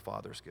except what my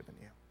Father's given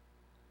you.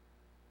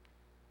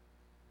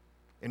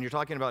 And you're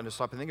talking about, and to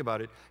stop and think about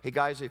it, hey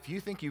guys, if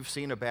you think you've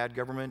seen a bad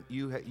government,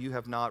 you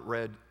have not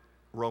read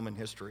Roman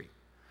history.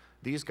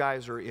 These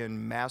guys are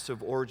in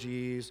massive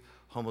orgies.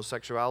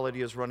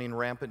 Homosexuality is running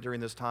rampant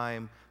during this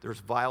time. There's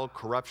vile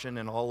corruption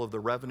in all of the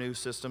revenue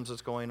systems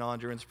that's going on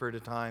during this period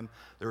of time.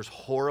 There's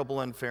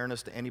horrible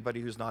unfairness to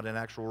anybody who's not an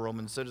actual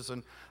Roman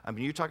citizen. I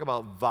mean, you talk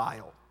about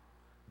vile.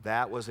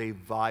 That was a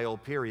vile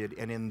period.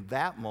 And in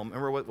that moment,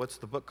 remember what's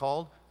the book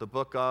called? The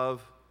book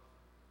of,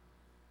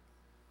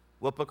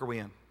 what book are we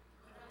in?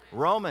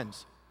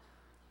 Romans.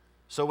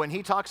 So when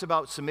he talks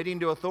about submitting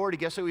to authority,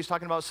 guess who he's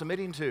talking about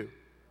submitting to?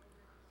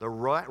 The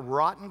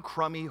rotten,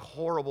 crummy,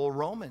 horrible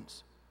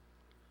Romans.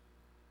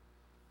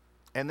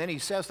 And then he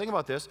says, think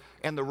about this,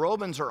 and the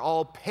Romans are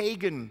all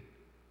pagan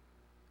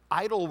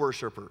idol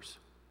worshipers.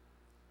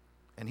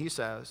 And he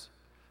says,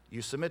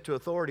 you submit to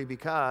authority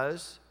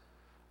because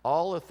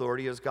all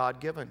authority is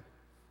God-given.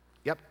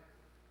 Yep.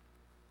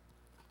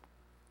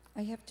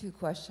 I have two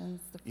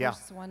questions. The Yeah.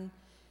 first one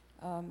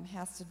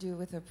has to do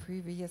with a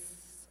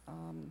previous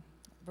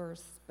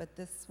verse, but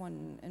this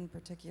one in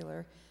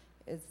particular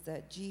is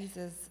that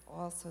Jesus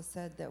also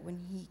said that when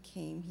he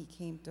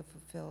came to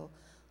fulfill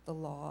the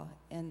law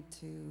and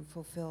to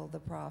fulfill the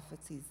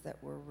prophecies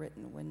that were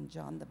written when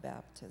John the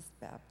Baptist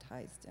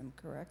baptized him,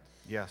 correct?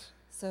 Yes.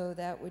 So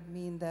that would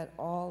mean that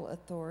all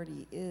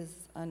authority is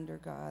under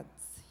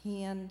God's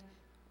hand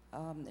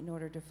in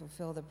order to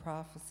fulfill the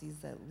prophecies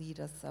that lead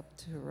us up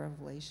to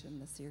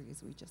Revelation, the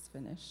series we just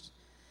finished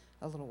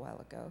a little while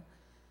ago.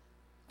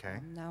 Okay.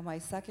 Now my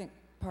second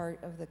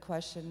part of the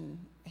question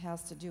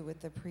has to do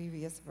with the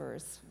previous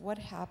verse. What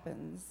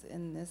happens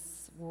in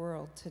this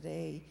world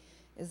today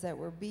is that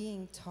we're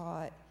being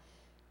taught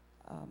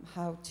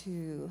how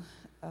to,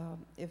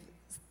 if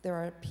there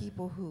are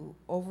people who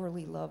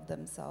overly love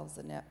themselves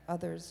and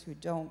others who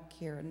don't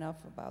care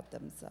enough about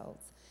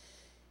themselves.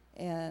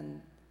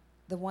 And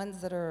the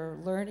ones that are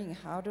learning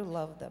how to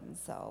love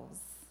themselves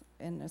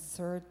and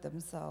assert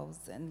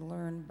themselves and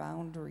learn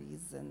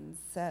boundaries and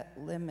set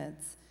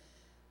limits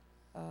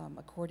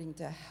according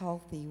to a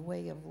healthy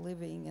way of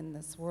living in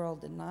this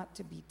world and not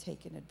to be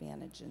taken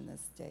advantage in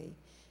this day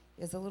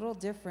is a little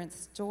different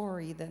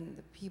story than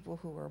the people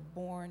who are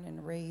born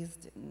and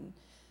raised in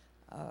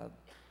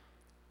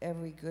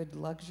every good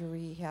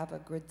luxury, have a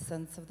good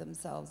sense of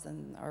themselves,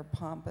 and are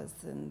pompous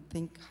and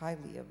think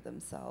highly of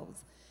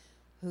themselves,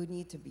 who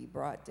need to be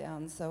brought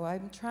down. So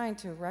I'm trying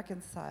to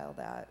reconcile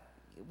that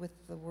with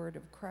the word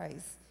of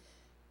Christ.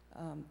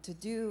 To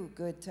do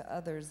good to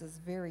others is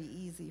very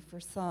easy for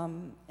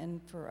some,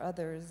 and for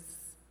others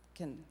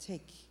can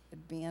take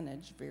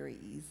advantage very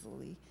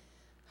easily.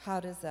 How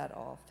does that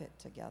all fit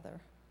together?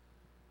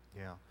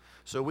 Yeah.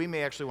 So we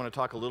may actually want to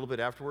talk a little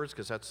bit afterwards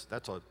because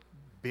that's a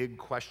big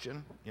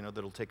question,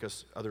 that'll take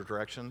us other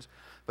directions.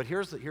 But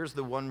here's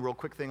the one real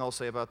quick thing I'll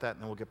say about that,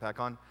 and then we'll get back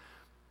on.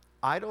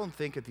 I don't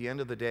think at the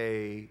end of the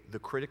day the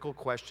critical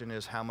question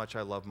is how much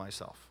I love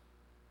myself.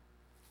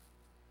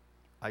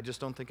 I just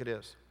don't think it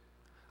is.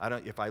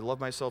 If I love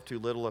myself too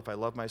little, if I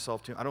love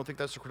myself too, I don't think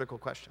that's the critical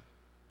question.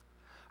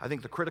 I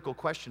think the critical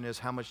question is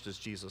how much does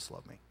Jesus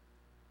love me?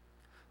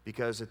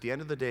 Because at the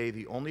end of the day,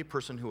 the only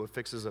person who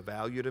affixes a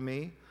value to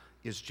me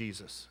is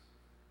Jesus.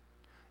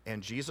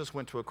 And Jesus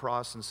went to a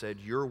cross and said,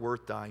 you're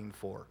worth dying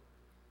for.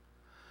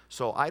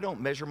 So I don't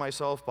measure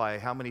myself by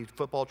how many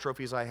football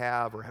trophies I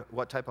have or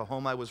what type of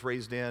home I was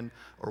raised in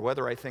or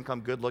whether I think I'm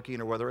good looking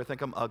or whether I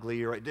think I'm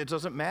ugly. It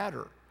doesn't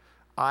matter.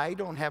 I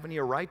don't have any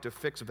right to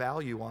fix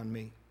value on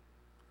me.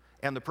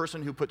 And the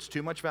person who puts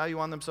too much value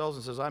on themselves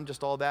and says, I'm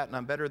just all that and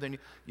I'm better than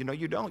you,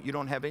 you don't. You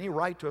don't have any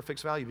right to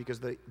affix value because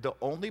the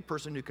only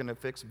person who can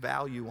affix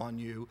value on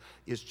you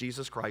is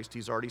Jesus Christ.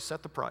 He's already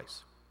set the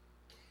price.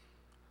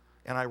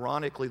 And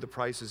ironically, the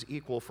price is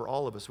equal for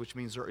all of us, which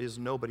means there is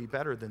nobody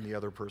better than the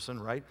other person,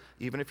 right?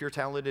 Even if you're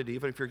talented,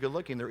 even if you're good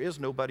looking, there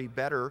is nobody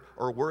better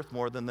or worth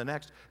more than the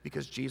next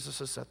because Jesus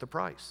has set the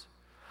price.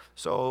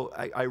 So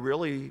I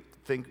really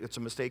think it's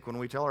a mistake when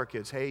we tell our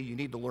kids, hey, you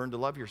need to learn to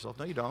love yourself.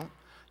 No, you don't.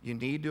 You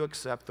need to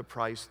accept the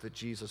price that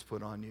Jesus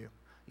put on you.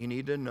 You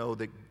need to know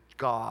that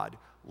God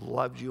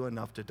loved you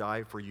enough to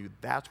die for you.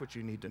 That's what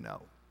you need to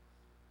know.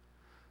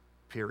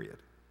 Period.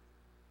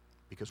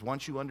 Because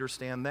once you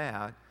understand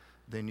that,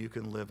 then you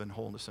can live in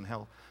wholeness and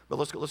health. But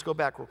let's go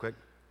back real quick.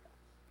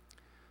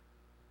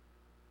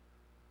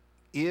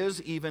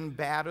 Is even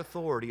bad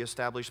authority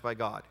established by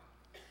God?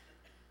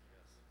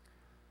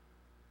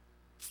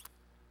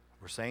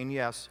 We're saying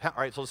yes. All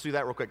right, so let's do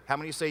that real quick. How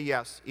many say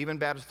yes? Even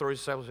bad authority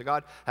is established by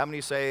God. How many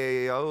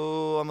say,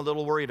 oh, I'm a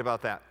little worried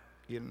about that?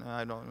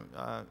 I don't.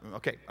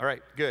 Okay, all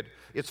right, good.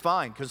 It's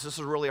fine because this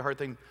is really a hard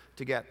thing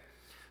to get.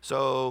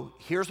 So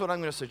here's what I'm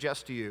going to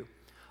suggest to you.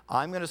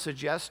 I'm going to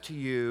suggest to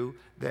you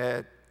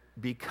that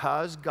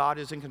because God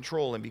is in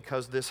control and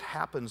because this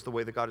happens the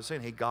way that God is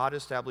saying, hey, God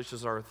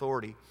establishes our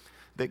authority,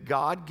 that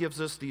God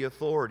gives us the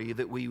authority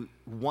that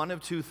one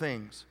of two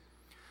things.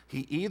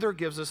 He either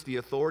gives us the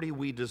authority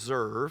we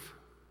deserve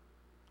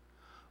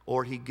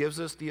or he gives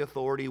us the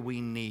authority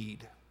we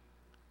need.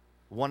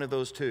 One of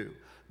those two.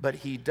 But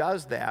he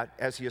does that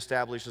as he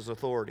establishes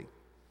authority.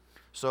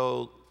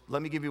 So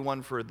let me give you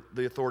one for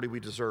the authority we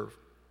deserve.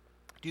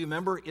 Do you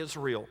remember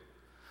Israel?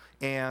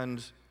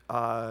 And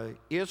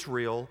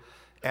Israel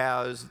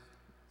as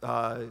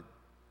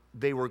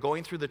they were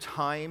going through the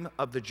time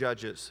of the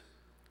judges,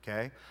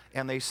 okay?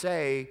 And they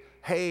say,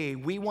 hey,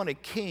 we want a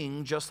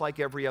king just like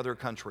every other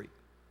country.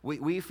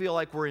 We feel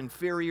like we're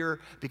inferior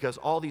because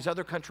all these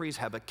other countries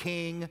have a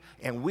king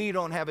and we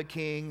don't have a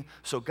king.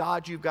 So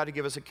God, you've got to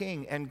give us a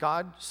king. And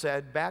God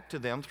said back to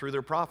them through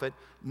their prophet,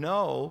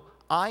 no,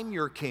 I'm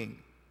your king.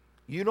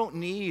 You don't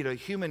need a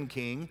human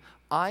king.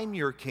 I'm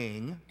your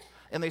king.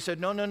 And they said,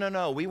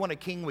 no. We want a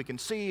king we can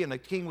see and a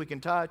king we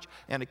can touch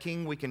and a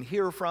king we can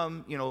hear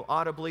from,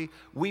 audibly.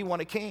 We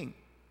want a king.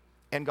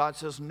 And God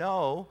says,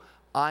 no,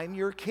 I'm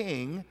your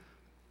king.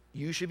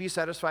 You should be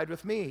satisfied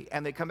with me.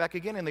 And they come back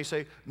again and they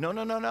say,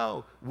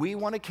 no. We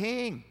want a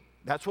king.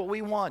 That's what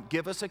we want.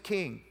 Give us a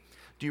king.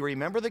 Do you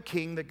remember the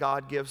king that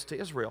God gives to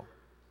Israel?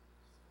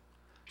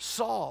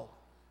 Saul.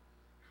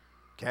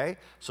 Okay?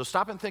 So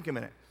stop and think a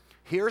minute.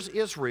 Here's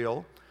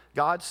Israel.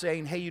 God's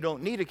saying, hey, you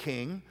don't need a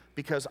king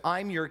because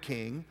I'm your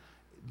king.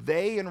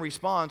 They, in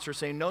response, are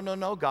saying,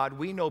 no, God,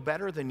 we know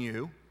better than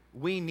you.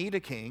 We need a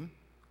king.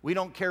 We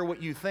don't care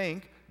what you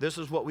think. This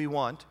is what we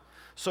want.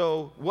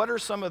 So what are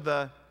some of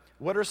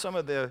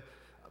the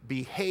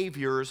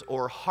behaviors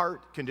or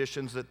heart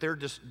conditions that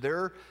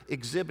they're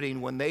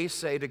exhibiting when they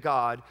say to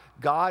God,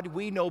 God,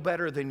 we know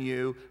better than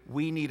you.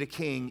 We need a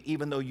king,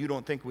 even though you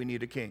don't think we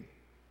need a king?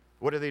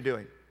 What are they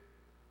doing?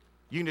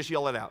 You can just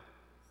yell it out.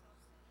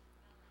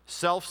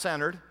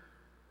 Self-centered.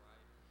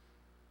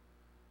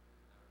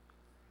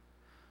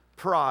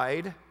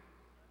 Pride.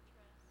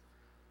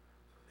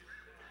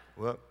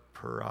 What?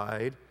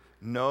 Pride.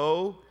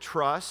 No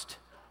trust.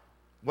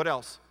 What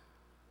else?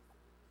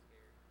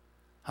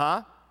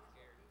 Huh?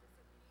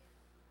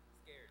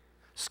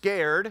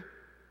 Scared.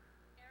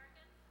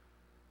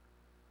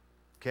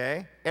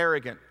 Okay.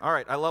 Arrogant. All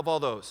right, I love all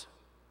those.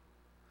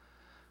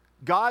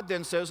 God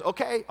then says,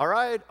 okay, all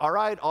right,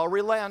 I'll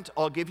relent.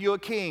 I'll give you a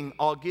king.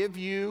 I'll give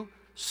you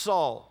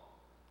Saul.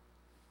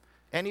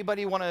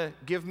 Anybody want to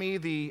give me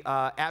the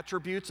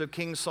attributes of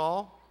King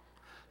Saul?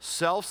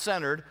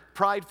 Self-centered,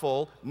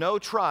 prideful, no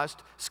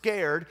trust,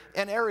 scared,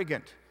 and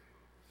arrogant.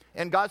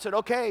 And God said,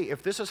 okay,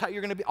 if this is how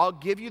you're going to be, I'll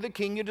give you the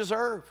king you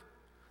deserve.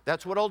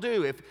 That's what I'll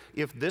do.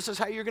 If this is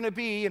how you're going to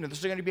be, and if this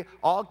is going to be,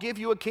 I'll give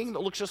you a king that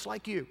looks just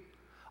like you.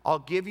 I'll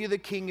give you the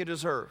king you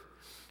deserve.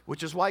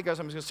 Which is why, guys,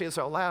 I'm just going to say this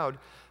out loud.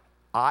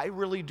 I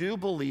really do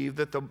believe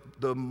that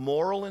the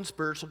moral and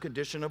spiritual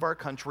condition of our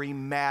country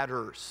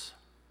matters.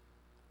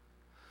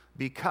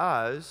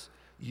 Because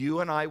you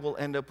and I will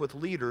end up with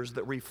leaders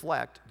that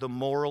reflect the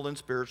moral and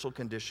spiritual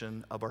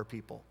condition of our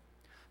people.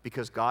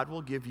 Because God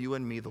will give you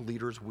and me the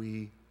leaders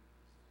we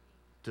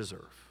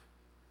deserve.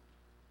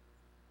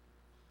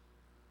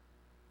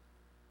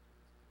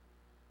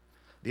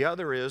 The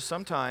other is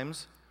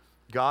sometimes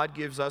God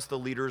gives us the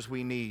leaders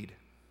we need,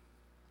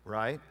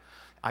 right?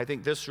 I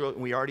think this,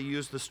 we already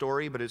used the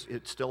story, but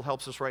it still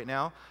helps us right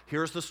now.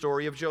 Here's the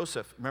story of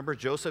Joseph. Remember,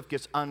 Joseph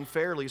gets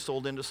unfairly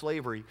sold into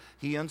slavery.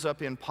 He ends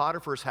up in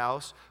Potiphar's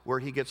house where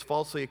he gets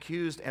falsely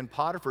accused, and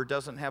Potiphar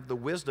doesn't have the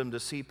wisdom to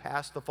see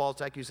past the false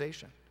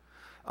accusation.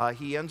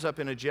 He ends up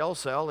in a jail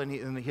cell,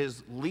 and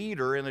his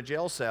leader in the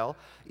jail cell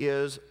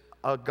is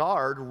a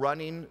guard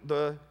running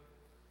the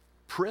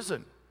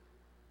prison.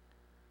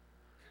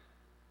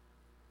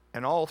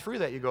 And all through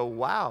that, you go,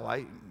 wow,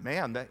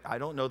 I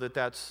don't know that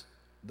that's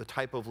the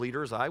type of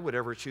leaders I would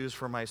ever choose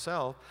for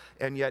myself.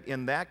 And yet,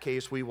 in that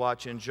case, we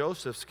watch in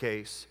Joseph's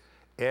case,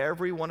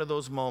 every one of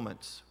those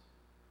moments,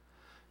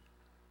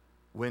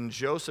 when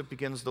Joseph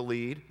begins to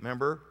lead,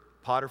 remember,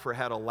 Potiphar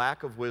had a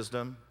lack of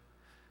wisdom.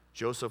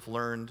 Joseph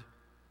learned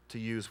to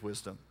use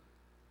wisdom,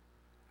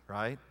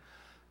 right?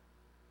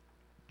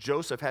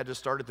 Joseph had to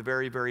start at the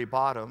very, very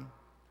bottom.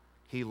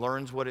 He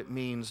learns what it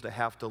means to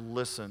have to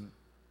listen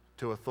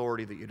to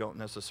authority that you don't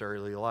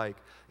necessarily like.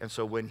 And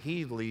so when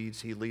he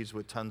leads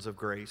with tons of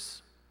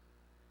grace.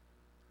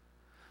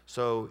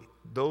 So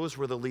those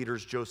were the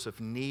leaders Joseph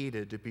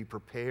needed to be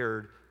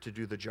prepared to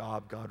do the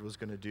job God was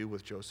going to do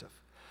with Joseph.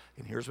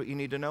 And here's what you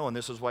need to know, and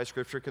this is why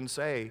Scripture can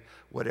say,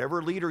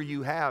 whatever leader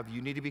you have,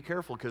 you need to be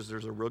careful because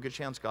there's a real good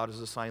chance God has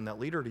assigned that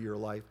leader to your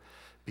life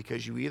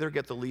because you either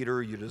get the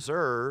leader you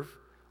deserve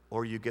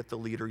or you get the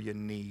leader you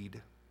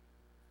need.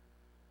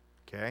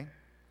 Okay?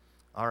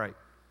 All right.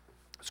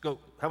 Let's go.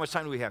 How much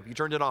time do we have? You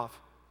turned it off.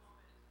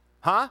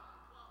 Huh?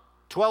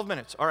 12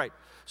 minutes. All right.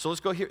 So let's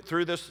go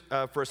through this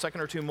for a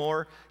second or two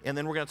more, and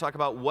then we're going to talk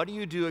about what do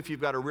you do if you've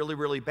got a really,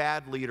 really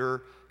bad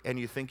leader and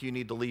you think you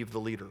need to leave the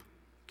leader.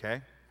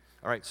 Okay?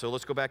 All right, so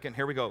let's go back in.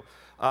 Here we go.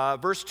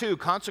 Verse 2,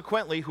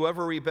 consequently,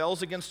 whoever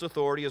rebels against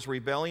authority is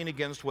rebelling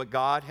against what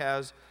God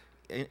has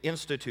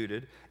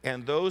instituted,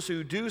 and those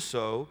who do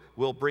so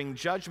will bring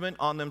judgment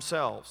on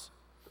themselves.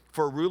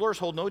 For rulers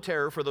hold no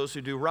terror for those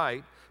who do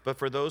right, but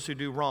for those who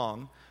do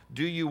wrong.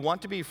 Do you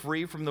want to be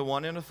free from the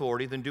one in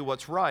authority? Then do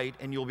what's right,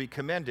 and you'll be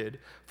commended.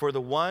 For the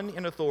one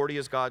in authority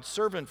is God's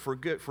servant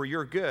for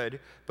your good.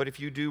 But if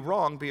you do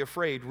wrong, be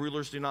afraid.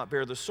 Rulers do not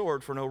bear the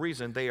sword for no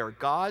reason. They are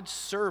God's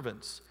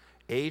servants,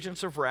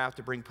 agents of wrath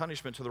to bring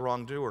punishment to the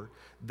wrongdoer.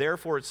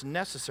 Therefore, it's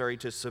necessary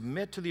to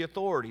submit to the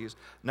authorities,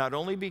 not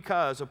only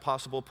because of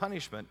possible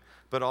punishment,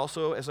 but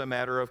also as a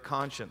matter of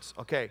conscience.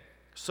 Okay,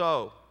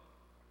 so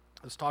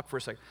let's talk for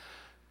a second.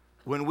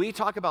 When we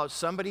talk about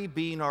somebody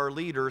being our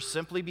leader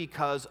simply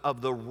because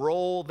of the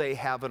role they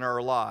have in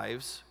our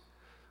lives,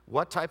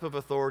 what type of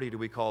authority do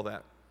we call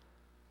that?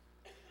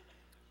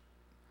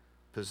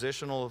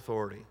 Positional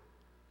authority.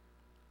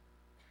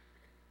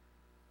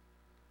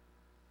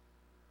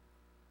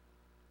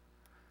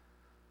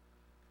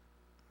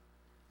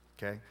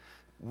 Okay?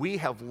 We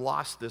have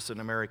lost this in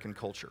American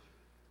culture.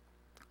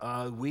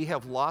 We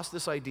have lost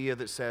this idea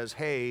that says,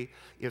 hey,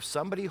 if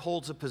somebody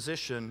holds a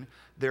position,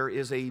 there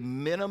is a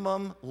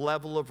minimum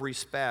level of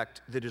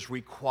respect that is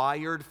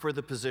required for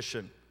the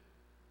position.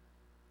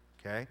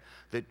 Okay?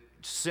 That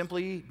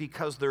simply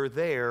because they're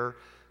there,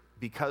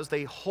 because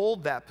they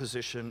hold that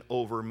position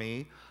over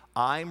me,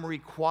 I'm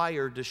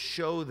required to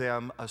show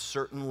them a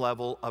certain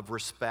level of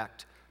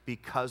respect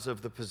because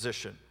of the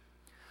position.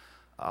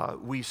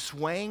 We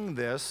swang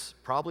this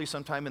probably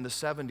sometime in the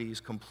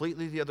 70s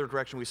completely the other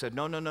direction. We said,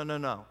 no.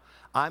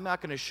 I'm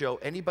not going to show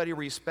anybody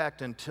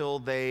respect until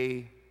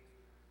they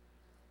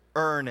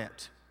earn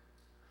it,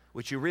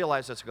 which you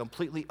realize that's a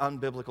completely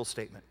unbiblical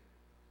statement.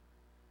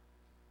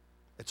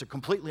 It's a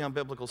completely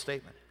unbiblical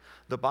statement.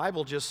 The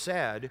Bible just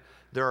said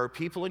there are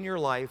people in your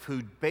life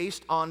who,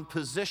 based on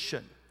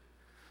position,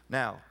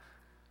 now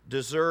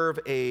deserve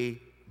a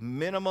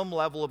minimum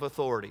level of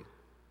authority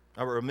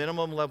or a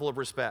minimum level of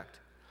respect.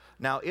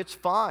 Now, it's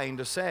fine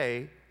to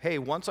say, hey,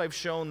 once I've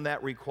shown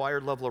that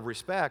required level of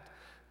respect,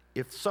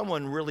 if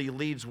someone really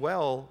leads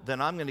well, then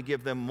I'm going to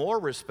give them more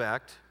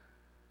respect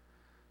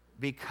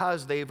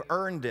because they've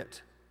earned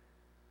it.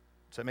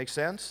 Does that make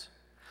sense?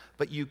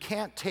 But you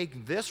can't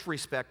take this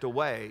respect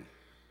away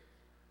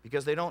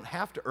because they don't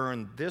have to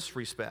earn this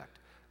respect.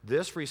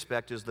 This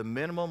respect is the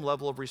minimum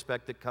level of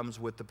respect that comes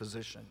with the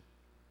position.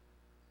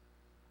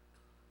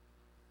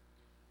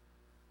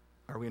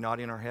 Are we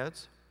nodding our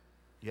heads?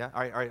 Yeah?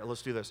 All right,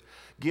 let's do this.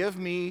 Give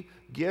me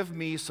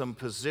some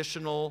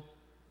positional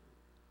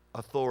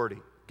authority.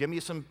 Give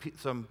me some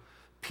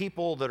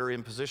people that are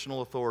in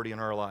positional authority in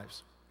our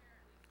lives.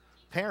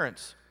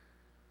 Parents.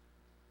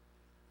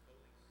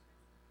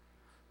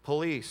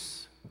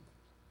 Police.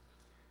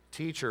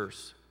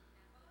 Teachers.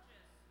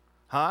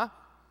 Huh?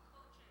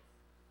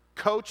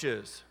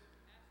 Coaches.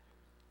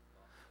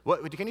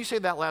 What, can you say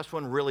that last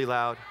one really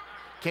loud?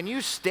 Can you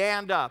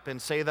stand up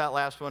and say that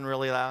last one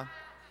really loud?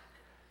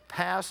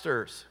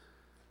 Pastors.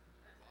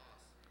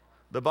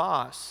 The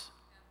boss.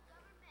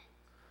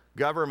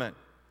 Government.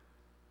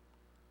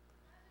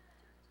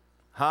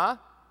 Huh?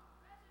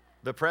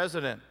 The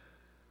president.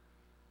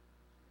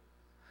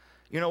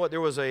 You know what?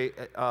 There was a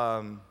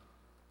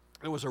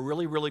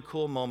really, really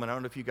cool moment. I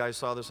don't know if you guys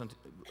saw this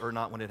or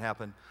not when it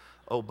happened.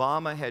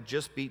 Obama had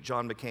just beat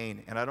John McCain,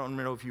 and I don't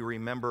know if you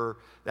remember,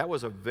 that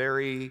was a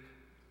very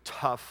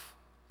tough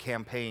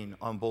campaign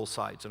on both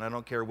sides, and I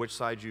don't care which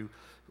side you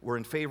were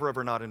in favor of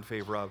or not in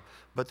favor of,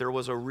 but there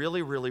was a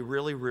really, really,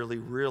 really, really,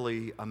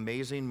 really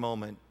amazing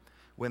moment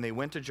when they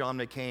went to John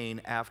McCain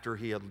after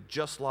he had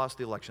just lost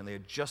the election. They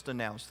had just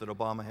announced that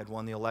Obama had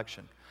won the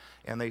election.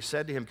 And they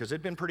said to him, because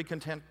they'd been pretty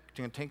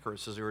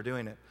cantankerous as they were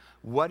doing it,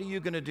 what are you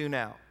going to do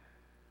now?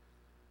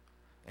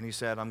 And he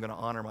said, I'm going to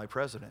honor my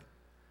president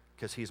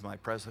because he's my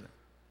president.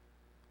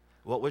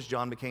 What was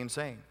John McCain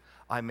saying?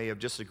 I may have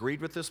disagreed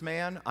with this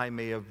man. I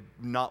may have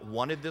not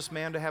wanted this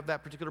man to have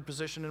that particular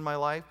position in my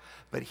life,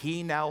 but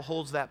he now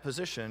holds that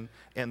position,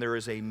 and there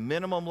is a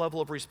minimum level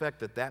of respect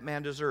that that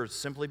man deserves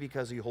simply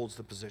because he holds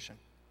the position.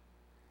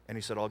 And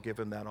he said, I'll give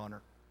him that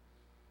honor.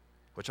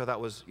 Which I thought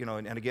was,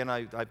 and again,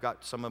 I've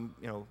got some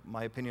of,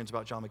 my opinions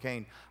about John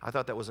McCain. I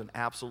thought that was an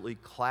absolutely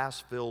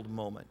class-filled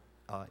moment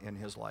in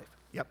his life.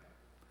 Yep.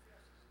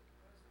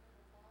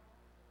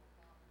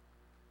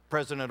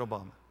 President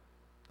Obama.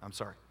 I'm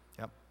sorry.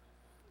 Yep.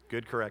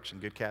 Good correction.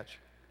 Good catch.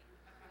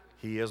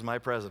 He is my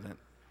president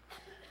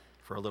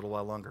for a little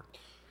while longer.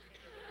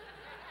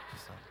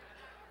 So.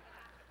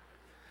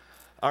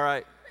 All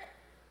right.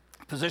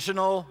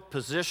 Positional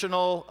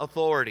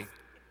authority.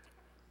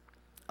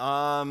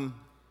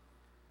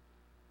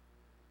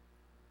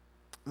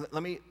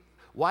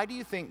 Why do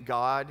you think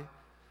God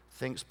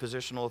thinks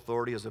positional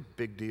authority is a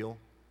big deal?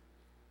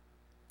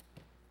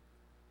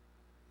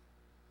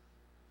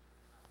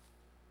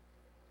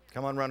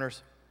 Come on,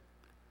 runners.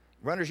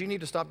 Runners, you need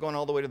to stop going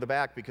all the way to the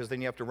back because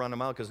then you have to run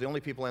them out because the only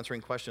people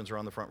answering questions are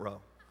on the front row.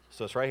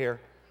 So it's right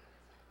here.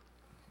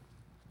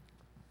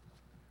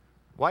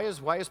 Why is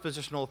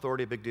positional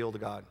authority a big deal to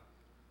God?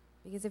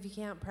 Because if you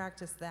can't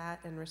practice that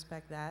and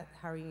respect that,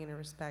 how are you going to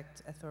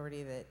respect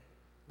authority that,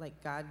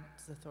 like God's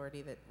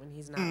authority that when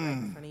he's not right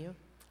in front of you?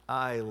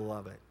 I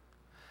love it.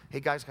 Hey,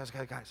 guys.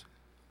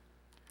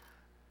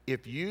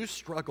 If you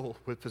struggle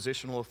with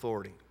positional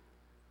authority,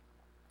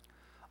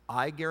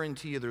 I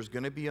guarantee you there's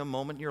going to be a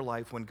moment in your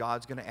life when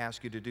God's going to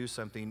ask you to do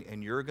something,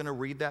 and you're going to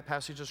read that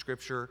passage of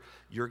Scripture,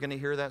 you're going to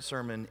hear that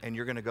sermon, and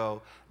you're going to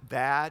go,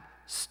 that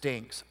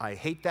stinks. I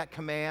hate that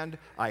command.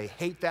 I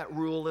hate that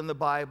rule in the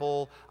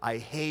Bible. I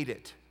hate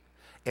it.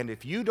 And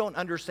if you don't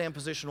understand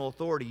positional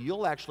authority,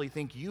 you'll actually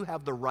think you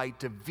have the right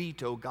to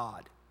veto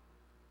God.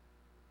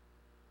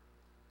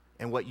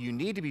 And what you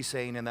need to be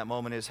saying in that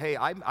moment is, hey,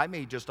 I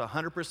may just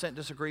 100%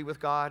 disagree with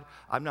God.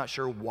 I'm not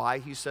sure why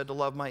he said to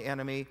love my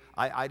enemy.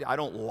 I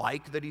don't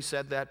like that he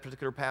said that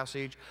particular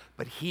passage,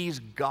 but he's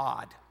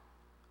God.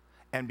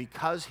 And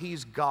because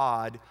he's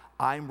God,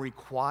 I'm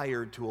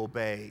required to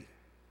obey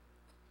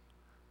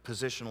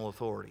positional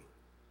authority.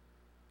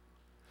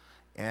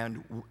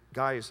 And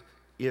guys,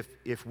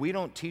 if we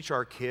don't teach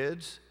our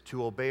kids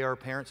to obey our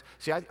parents,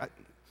 see,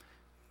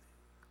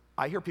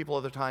 I hear people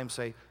all the time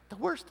say, the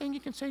worst thing you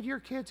can say to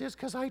your kids is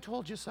because I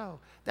told you so.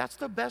 That's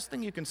the best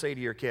thing you can say to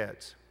your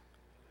kids.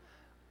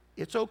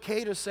 It's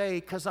okay to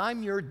say, because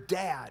I'm your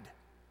dad,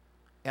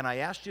 and I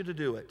asked you to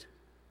do it.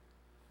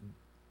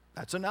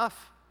 That's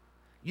enough.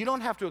 You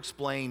don't have to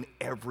explain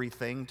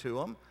everything to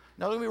them.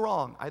 Now, don't get me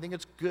wrong. I think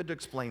it's good to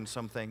explain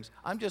some things.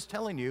 I'm just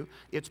telling you,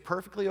 it's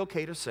perfectly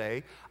okay to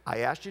say, I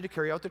asked you to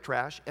carry out the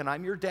trash, and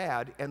I'm your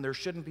dad, and there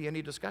shouldn't be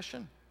any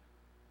discussion.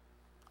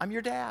 I'm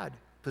your dad.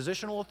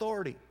 Positional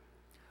authority.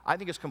 I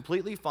think it's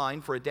completely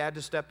fine for a dad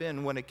to step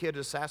in when a kid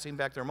is sassing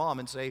back their mom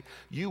and say,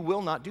 you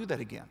will not do that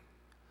again.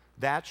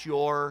 That's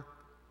your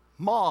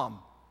mom,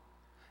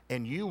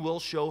 and you will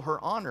show her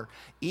honor,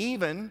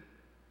 even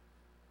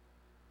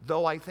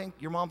though I think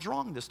your mom's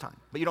wrong this time.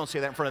 But you don't say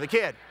that in front of the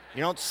kid.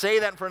 You don't say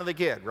that in front of the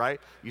kid, right?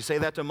 You say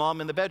that to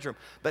mom in the bedroom.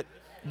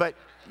 But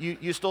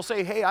you still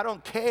say, hey, I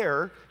don't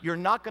care. You're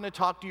not going to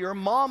talk to your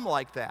mom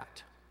like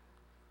that.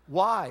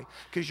 Why?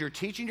 Because you're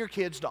teaching your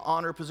kids to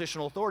honor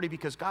positional authority,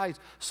 because, guys,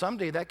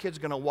 someday that kid's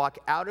going to walk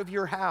out of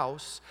your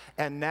house,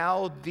 and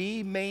now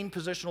the main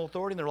positional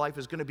authority in their life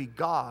is going to be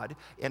God.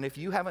 And if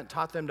you haven't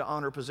taught them to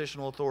honor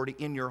positional authority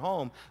in your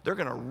home, they're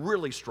going to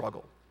really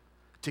struggle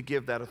to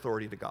give that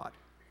authority to God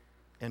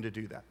and to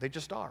do that. They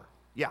just are.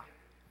 Yeah.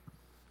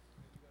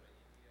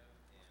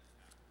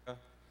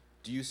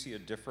 Do you see a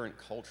different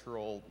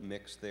cultural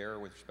mix there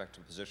with respect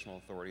to positional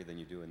authority than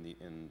you do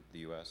in the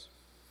U.S.?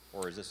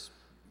 Or is this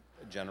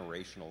a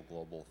generational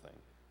global thing?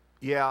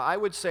 Yeah, I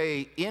would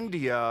say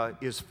India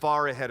is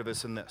far ahead of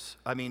us in this.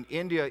 I mean,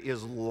 India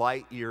is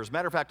light years.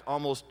 Matter of fact,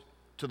 almost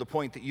to the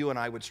point that you and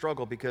I would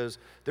struggle, because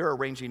they're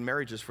arranging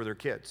marriages for their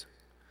kids.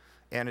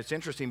 And it's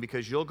interesting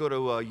because you'll go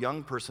to a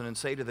young person and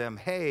say to them,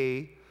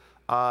 hey,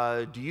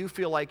 do you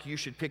feel like you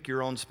should pick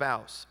your own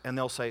spouse? And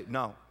they'll say,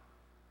 no.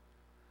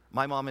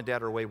 My mom and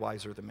dad are way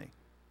wiser than me.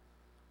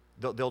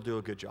 They'll do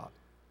a good job.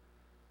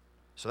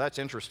 So that's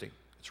interesting.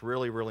 It's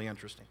really, really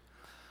interesting.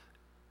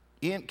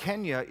 In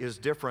Kenya is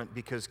different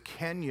because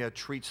Kenya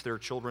treats their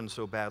children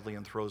so badly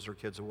and throws their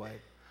kids away.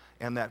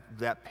 And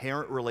that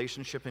parent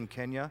relationship in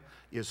Kenya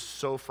is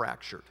so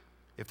fractured.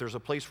 If there's a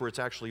place where it's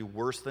actually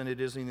worse than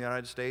it is in the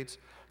United States,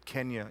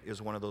 Kenya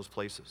is one of those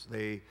places.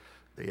 They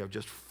have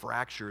just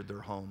fractured their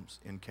homes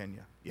in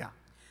Kenya. Yeah.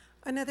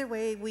 Another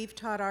way we've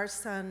taught our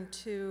son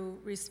to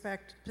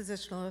respect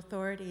positional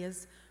authority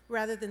is,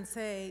 rather than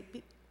say,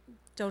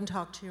 don't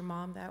talk to your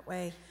mom that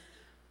way,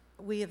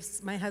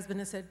 my husband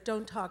has said,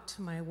 don't talk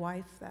to my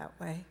wife that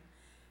way.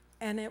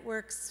 And it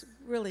works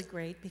really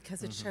great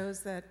because it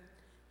shows that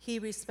he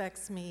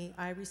respects me,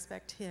 I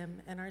respect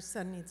him, and our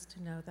son needs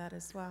to know that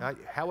as well.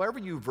 However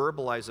you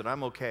verbalize it,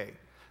 I'm okay,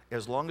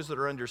 as long as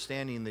they're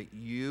understanding that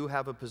you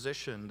have a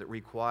position that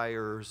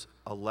requires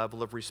a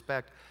level of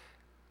respect.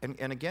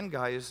 And again,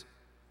 guys,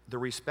 the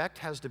respect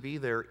has to be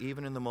there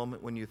even in the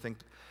moment when you think.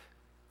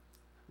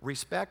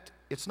 Respect,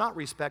 it's not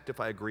respect if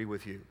I agree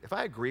with you. If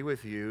I agree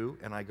with you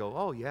and I go,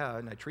 oh yeah,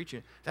 and I treat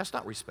you, that's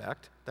not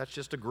respect. That's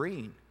just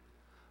agreeing.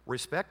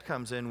 Respect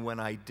comes in when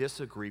I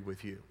disagree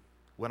with you.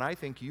 When I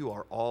think you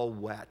are all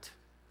wet,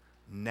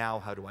 now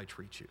how do I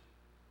treat you?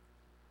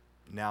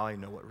 Now I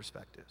know what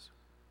respect is.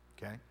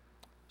 Okay?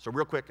 So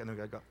real quick, and then we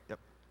gotta go. Yep.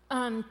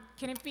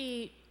 Can it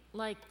be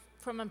like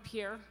from a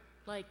peer,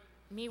 like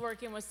me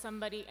working with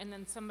somebody and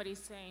then somebody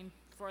saying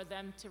for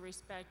them to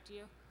respect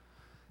you?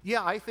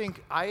 Yeah, I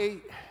think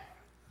I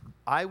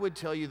would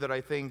tell you that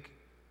I think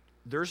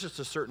there's just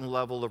a certain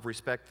level of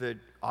respect that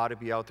ought to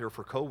be out there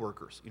for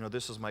coworkers. You know,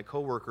 this is my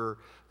coworker.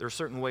 There are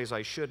certain ways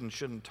I should and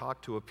shouldn't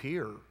talk to a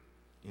peer,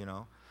 you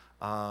know.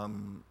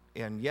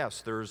 And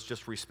yes, there's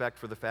just respect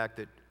for the fact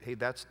that, hey,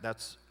 that's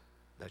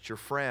your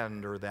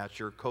friend or that's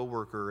your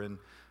coworker, and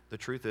the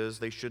truth is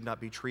they should not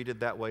be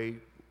treated that way,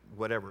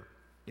 whatever.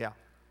 Yeah,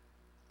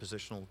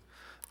 positional. All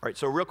right,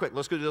 so real quick,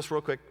 let's go do this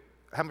real quick.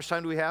 How much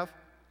time do we have?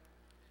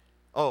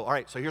 Oh, all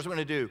right, so here's what we're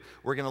going to do.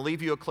 We're going to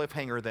leave you a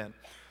cliffhanger then.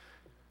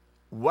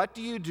 What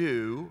do you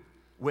do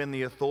when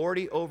the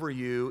authority over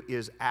you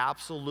is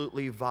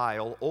absolutely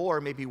vile, or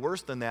maybe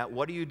worse than that,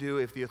 what do you do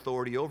if the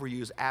authority over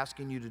you is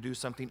asking you to do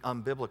something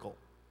unbiblical?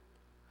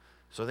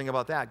 So think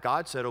about that.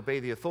 God said obey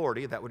the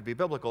authority, that would be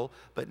biblical,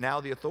 but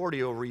now the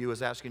authority over you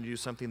is asking you to do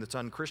something that's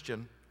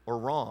unchristian or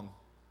wrong.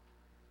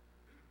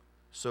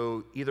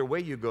 So either way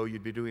you go,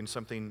 you'd be doing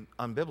something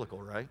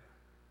unbiblical, right?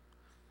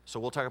 So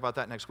we'll talk about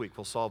that next week.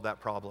 We'll solve that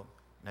problem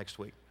next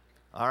week.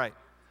 All right.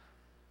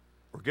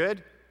 We're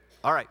good?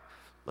 All right.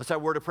 Let's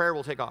have a word of prayer.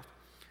 We'll take off.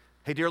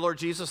 Hey, dear Lord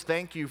Jesus,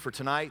 thank you for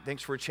tonight.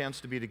 Thanks for a chance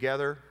to be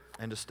together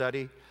and to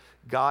study.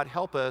 God,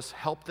 help us,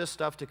 help this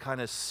stuff to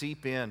kind of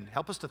seep in.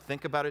 Help us to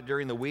think about it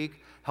during the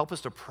week. Help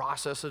us to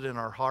process it in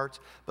our hearts.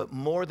 But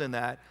more than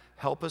that,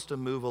 help us to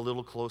move a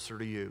little closer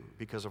to you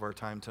because of our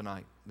time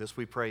tonight. This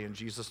we pray in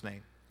Jesus'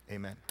 name.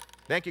 Amen.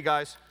 Thank you,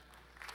 guys.